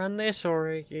run this, or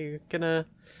are you gonna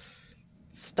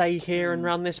stay here and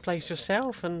run this place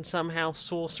yourself and somehow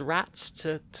source rats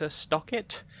to stock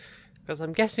it? Because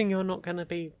I'm guessing you're not going to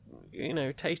be,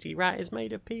 Tasty Rat is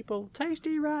made of people.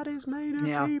 Tasty Rat is made of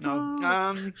people.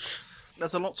 No.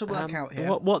 There's a lot to work out here.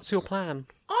 What's your plan?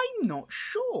 I'm not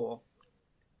sure.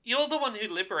 You're the one who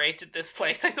liberated this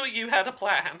place. I thought you had a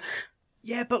plan.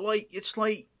 Yeah, but it's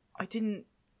like I didn't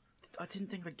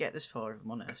think I'd get this far, if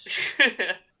I'm honest.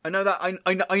 I know that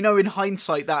I know in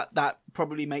hindsight that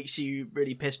probably makes you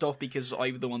really pissed off because I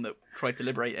was the one that tried to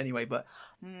liberate anyway. But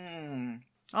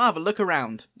I'll have a look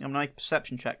around. I'm a nice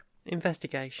perception check.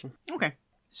 Investigation. Okay,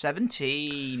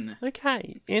 17.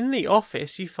 Okay, in the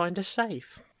office you find a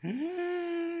safe.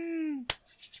 Can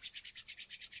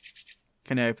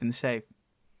I open the safe?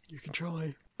 You can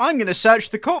try. I'm going to search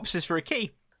the corpses for a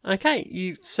key. Okay,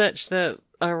 you search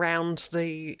around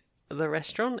the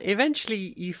restaurant.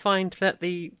 Eventually, you find that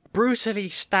the brutally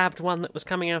stabbed one that was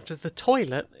coming out of the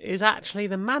toilet is actually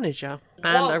the manager.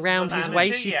 And Was around the his manager,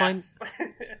 waist, you find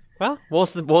yes.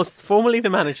 was formerly the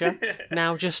manager,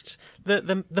 now just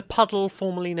the puddle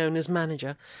formerly known as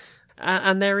manager.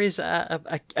 And there is a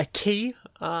key,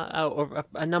 or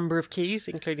a number of keys,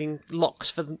 including locks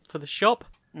for the shop,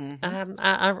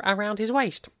 around his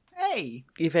waist. Hey.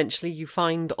 Eventually, you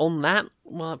find on that,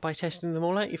 by testing them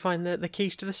all out, you find the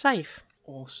keys to the safe.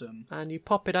 Awesome. And you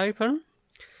pop it open,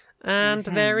 and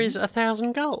there is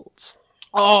 1,000 golds.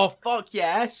 Oh, fuck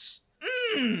yes.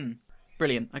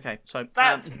 Brilliant. Okay, so...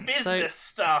 That's business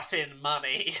starting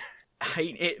money.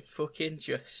 Ain't it fucking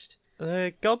just...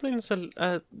 The goblins who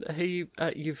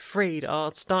you've freed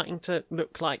are starting to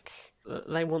look like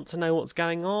they want to know what's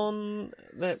going on.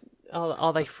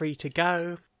 Are they free to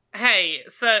go? Hey,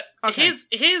 so Okay.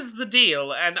 here's the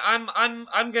deal, and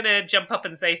I'm gonna jump up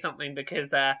and say something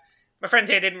because my friend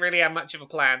here didn't really have much of a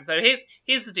plan. So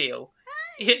here's the deal.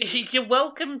 You're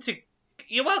welcome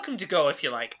to go if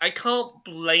you like. I can't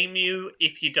blame you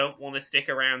if you don't want to stick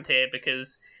around here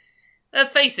because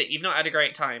let's face it, you've not had a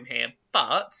great time here.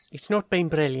 But It's not been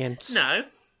brilliant. no,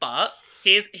 but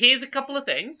here's a couple of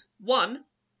things. One,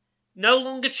 no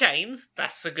longer chains.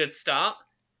 That's a good start.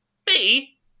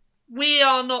 B, we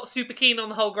are not super keen on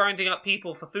the whole grinding up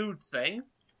people for food thing.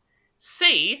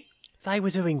 C, They were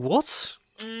doing what?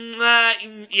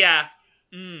 yeah.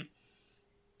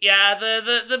 Yeah,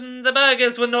 the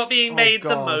burgers were not being made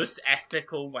the God. most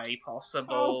ethical way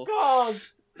possible. God.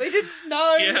 They didn't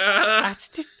know. Yeah.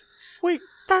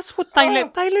 That's what they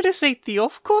let us eat the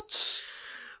offcuts.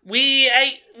 We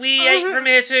ate from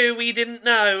here too. We didn't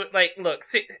know. Like, look,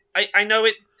 I know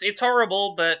it's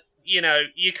horrible, but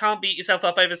you can't beat yourself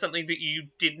up over something that you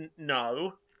didn't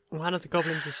know. One of the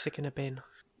goblins is sick in a bin.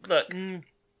 Look,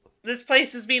 this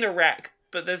place has been a wreck,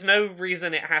 but there's no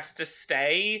reason it has to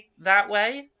stay that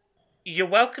way. You're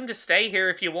welcome to stay here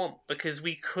if you want, because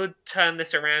we could turn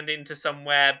this around into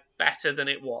somewhere better than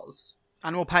it was.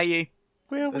 And we'll pay you.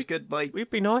 Well, That's good. Like,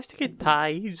 it'd be nice to get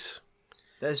paid.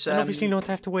 there's And obviously not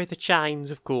have to wear the chains,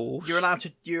 of course. You're allowed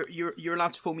to. You're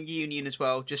allowed to form a union as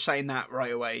well. Just saying that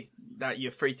right away. That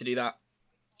you're free to do that.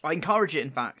 I encourage it. In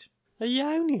fact. A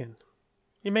union?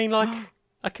 You mean like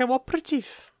a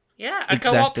cooperative? Yeah, a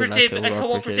Exactly like cooperative, a a cooperative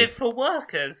cooperative. for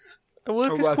workers. A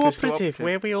workers' workers' cooperative cooperative.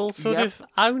 where we all sort Yep. of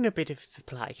own a bit of the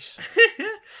place.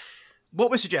 What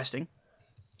we're suggesting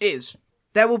is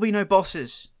there will be no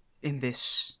bosses in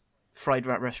this Fried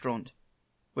Rat restaurant.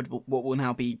 What will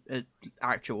now be an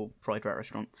actual Fried Rat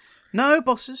restaurant. No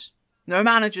bosses, no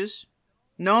managers,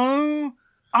 no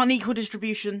unequal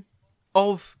distribution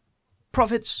of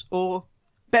profits or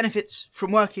benefits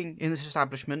from working in this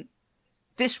establishment.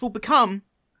 This will become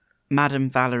Madame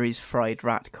Valerie's Fried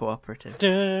Rat Cooperative.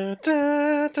 Da,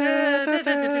 da, da, da,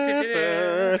 da,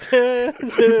 da.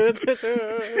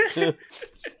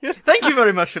 Thank you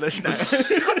very much for listening.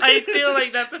 I feel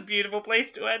like that's a beautiful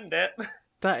place to end it.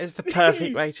 That is the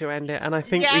perfect way to end it, and I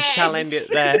think we shall end it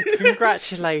there.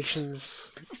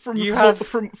 Congratulations. From You have-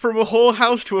 from a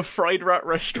whorehouse to a Fried Rat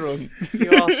restaurant.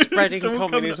 You are spreading Someone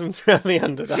come- communism throughout the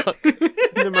Underdark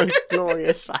in the most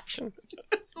glorious fashion.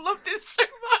 Love this so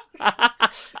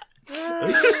much.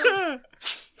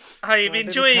 I am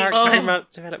enjoying. Character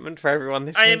development for everyone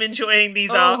this I week. am enjoying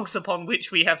these arcs upon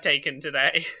which we have taken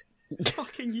today.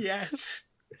 Fucking yes.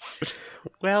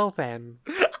 Well then,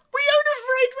 We own a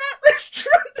Fried Rat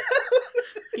restaurant.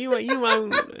 you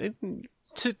own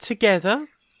together.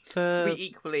 We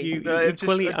equally You just-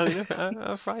 equally own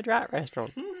a fried rat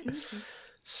restaurant.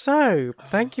 So,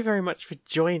 thank you very much for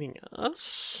joining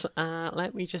us.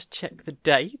 Let me just check the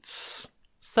dates.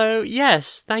 So,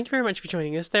 yes, thank you very much for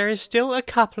joining us. There is still a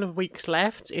couple of weeks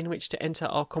left in which to enter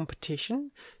our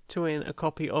competition to win a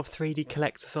copy of 3D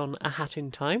Collectathon A Hat in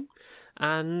Time.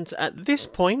 And at this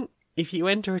point, if you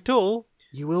enter at all,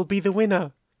 you will be the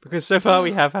winner. Because so far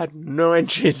we have had no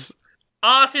entries.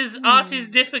 Art is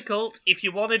difficult. If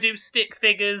you want to do stick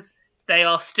figures, they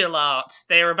are still art.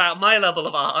 They are about my level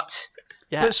of art.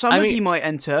 Yeah, But some of you might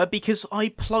enter because I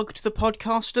plugged the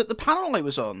podcast at the panel I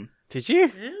was on. Did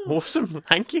you? Awesome,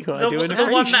 thank you. I do The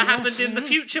appreciate one that happened in the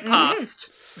future past.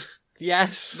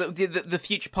 Yes. The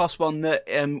future past one that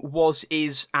was,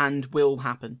 is, and will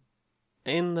happen.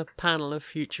 In the panel of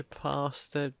Future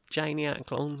Past that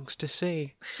Janiac longs to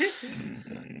see.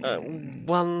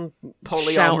 One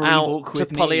Polyamory shout out walk to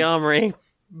with me. Polyamory.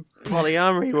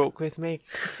 Polyamory walk with me.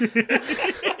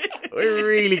 We're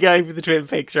really going for the Twin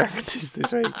Peaks references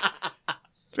this week.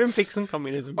 Twin Peaks and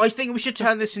communism. I think we should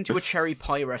turn this into a cherry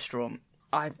pie restaurant.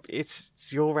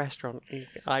 It's your restaurant.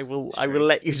 I will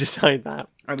let you decide that.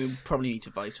 I mean, we probably need to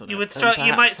vote on You it. would And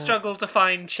you might perhaps, struggle to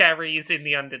find cherries in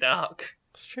the Underdark.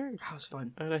 It's true. That's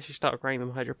fine. Unless you start growing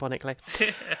them hydroponically.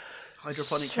 Hydroponic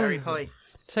So- cherry pie.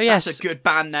 So yes, That's a good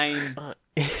band name. Uh,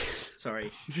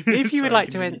 Sorry. if you would Sorry, like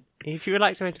to continue. if you would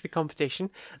like to enter the competition,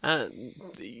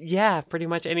 yeah, pretty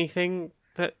much anything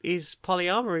that is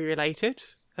polyamory related,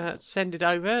 send it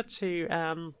over to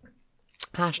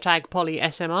hashtag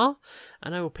polysmr,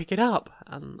 and I will pick it up,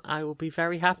 and I will be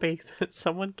very happy that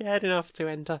someone cared enough to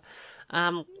enter.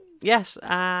 Yes,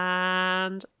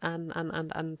 and in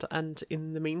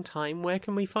the meantime, where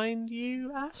can we find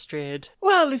you, Astrid?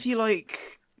 Well, if you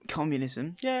like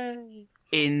communism Yay!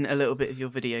 in a little bit of your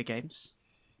video games,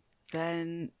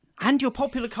 then and your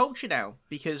popular culture now,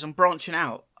 because I'm branching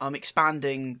out. I'm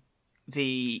expanding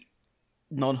the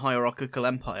non-hierarchical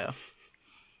empire.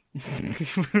 You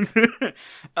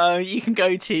can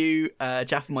go to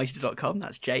jaffameister.com.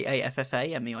 That's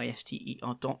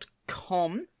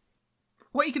JAFFAMEISTER.com,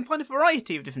 where you can find a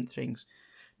variety of different things.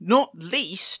 Not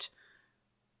least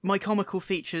my comical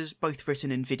features, both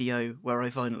written in video, where I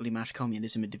violently mash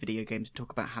communism into video games and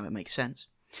talk about how it makes sense.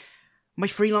 My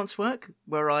freelance work,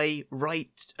 where I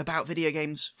write about video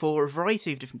games for a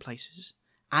variety of different places,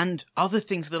 and other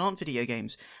things that aren't video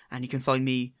games. And you can find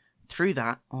me through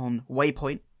that on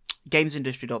Waypoint,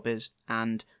 gamesindustry.biz,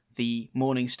 and the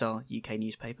Morning Star UK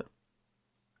newspaper.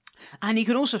 And you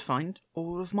can also find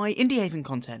all of my Indie Haven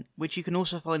content, which you can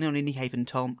also find on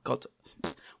IndieHaven.com,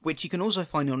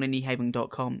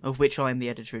 of which I am the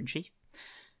editor-in-chief.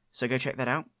 So go check that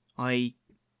out. I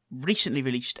recently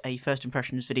released a first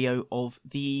impressions video of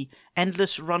the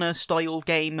Endless Runner style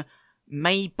game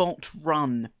Maybot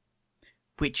Run,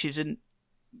 which is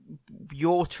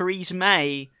your Theresa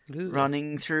May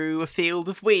running through a field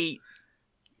of wheat,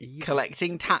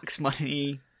 collecting tax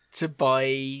money to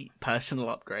buy personal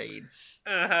upgrades.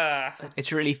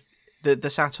 It's really the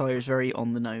satire is very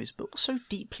on the nose, but also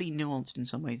deeply nuanced in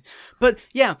some ways. But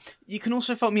yeah, you can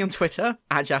also find me on Twitter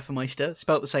at Jaffameister,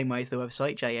 spelled the same way as the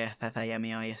website,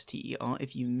 JAFFAMEISTER,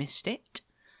 if you missed it,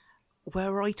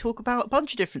 where I talk about a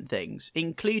bunch of different things,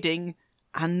 including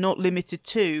and not limited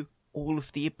to all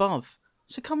of the above.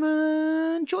 So come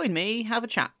and join me, have a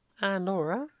chat. And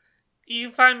Laura? You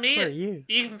can find me. Where are you?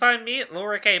 You can find me at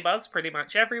Laura K Buzz pretty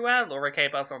much everywhere. Laura K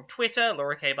Buzz on Twitter,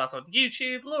 Laura K Buzz on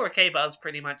YouTube, Laura K Buzz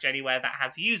pretty much anywhere that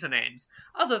has usernames.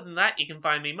 Other than that, you can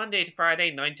find me Monday to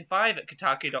Friday, 9 to 5 at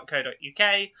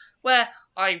kotaku.co.uk, where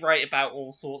I write about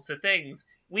all sorts of things.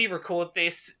 We record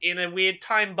this in a weird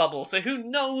time bubble, so who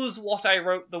knows what I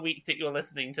wrote the week that you're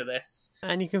listening to this.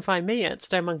 And you can find me at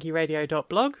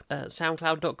stonemonkeyradio.blog,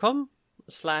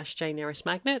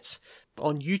 soundcloud.com/JNearestMagnets,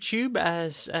 on YouTube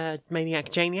as Maniac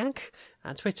Janiac,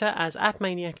 and Twitter as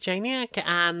 @ManiacJaniac,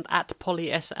 and at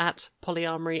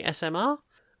Polyamory SMR.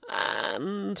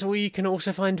 And we can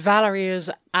also find Valerie as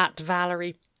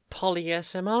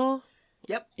 @ValeriePolySMR.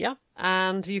 Yep. Yeah,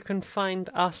 and you can find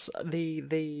us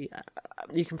you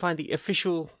can find the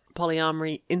official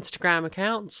Polyamory Instagram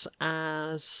accounts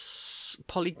as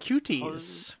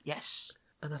Polycuties. Yes.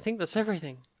 And I think that's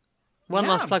everything. One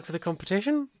Yeah. last plug for the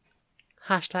competition.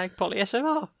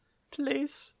 #PolySMR.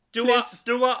 Please. Do please.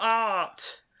 a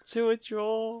art. Do a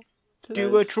draw.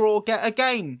 Do a draw, get a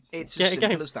game. It's Get as a simple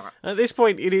game. as that. At this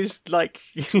point, it is like,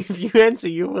 if you enter,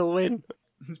 you will win.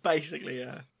 Basically,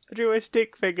 yeah. I drew a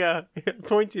stick figure,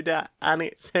 pointed at, and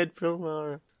it said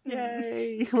Filmara.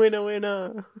 Yay! Winner,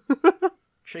 winner!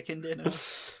 Chicken dinner.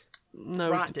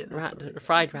 No, Rat dinner.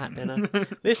 fried rat dinner.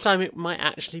 This time it might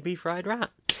actually be fried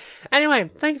rat. Anyway,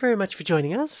 thank you very much for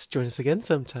joining us. Join us again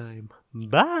sometime.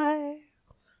 Bye!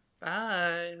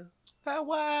 Bye.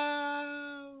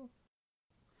 Farewell.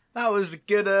 That was a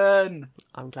good one.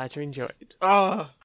 I'm glad you enjoyed. Oh.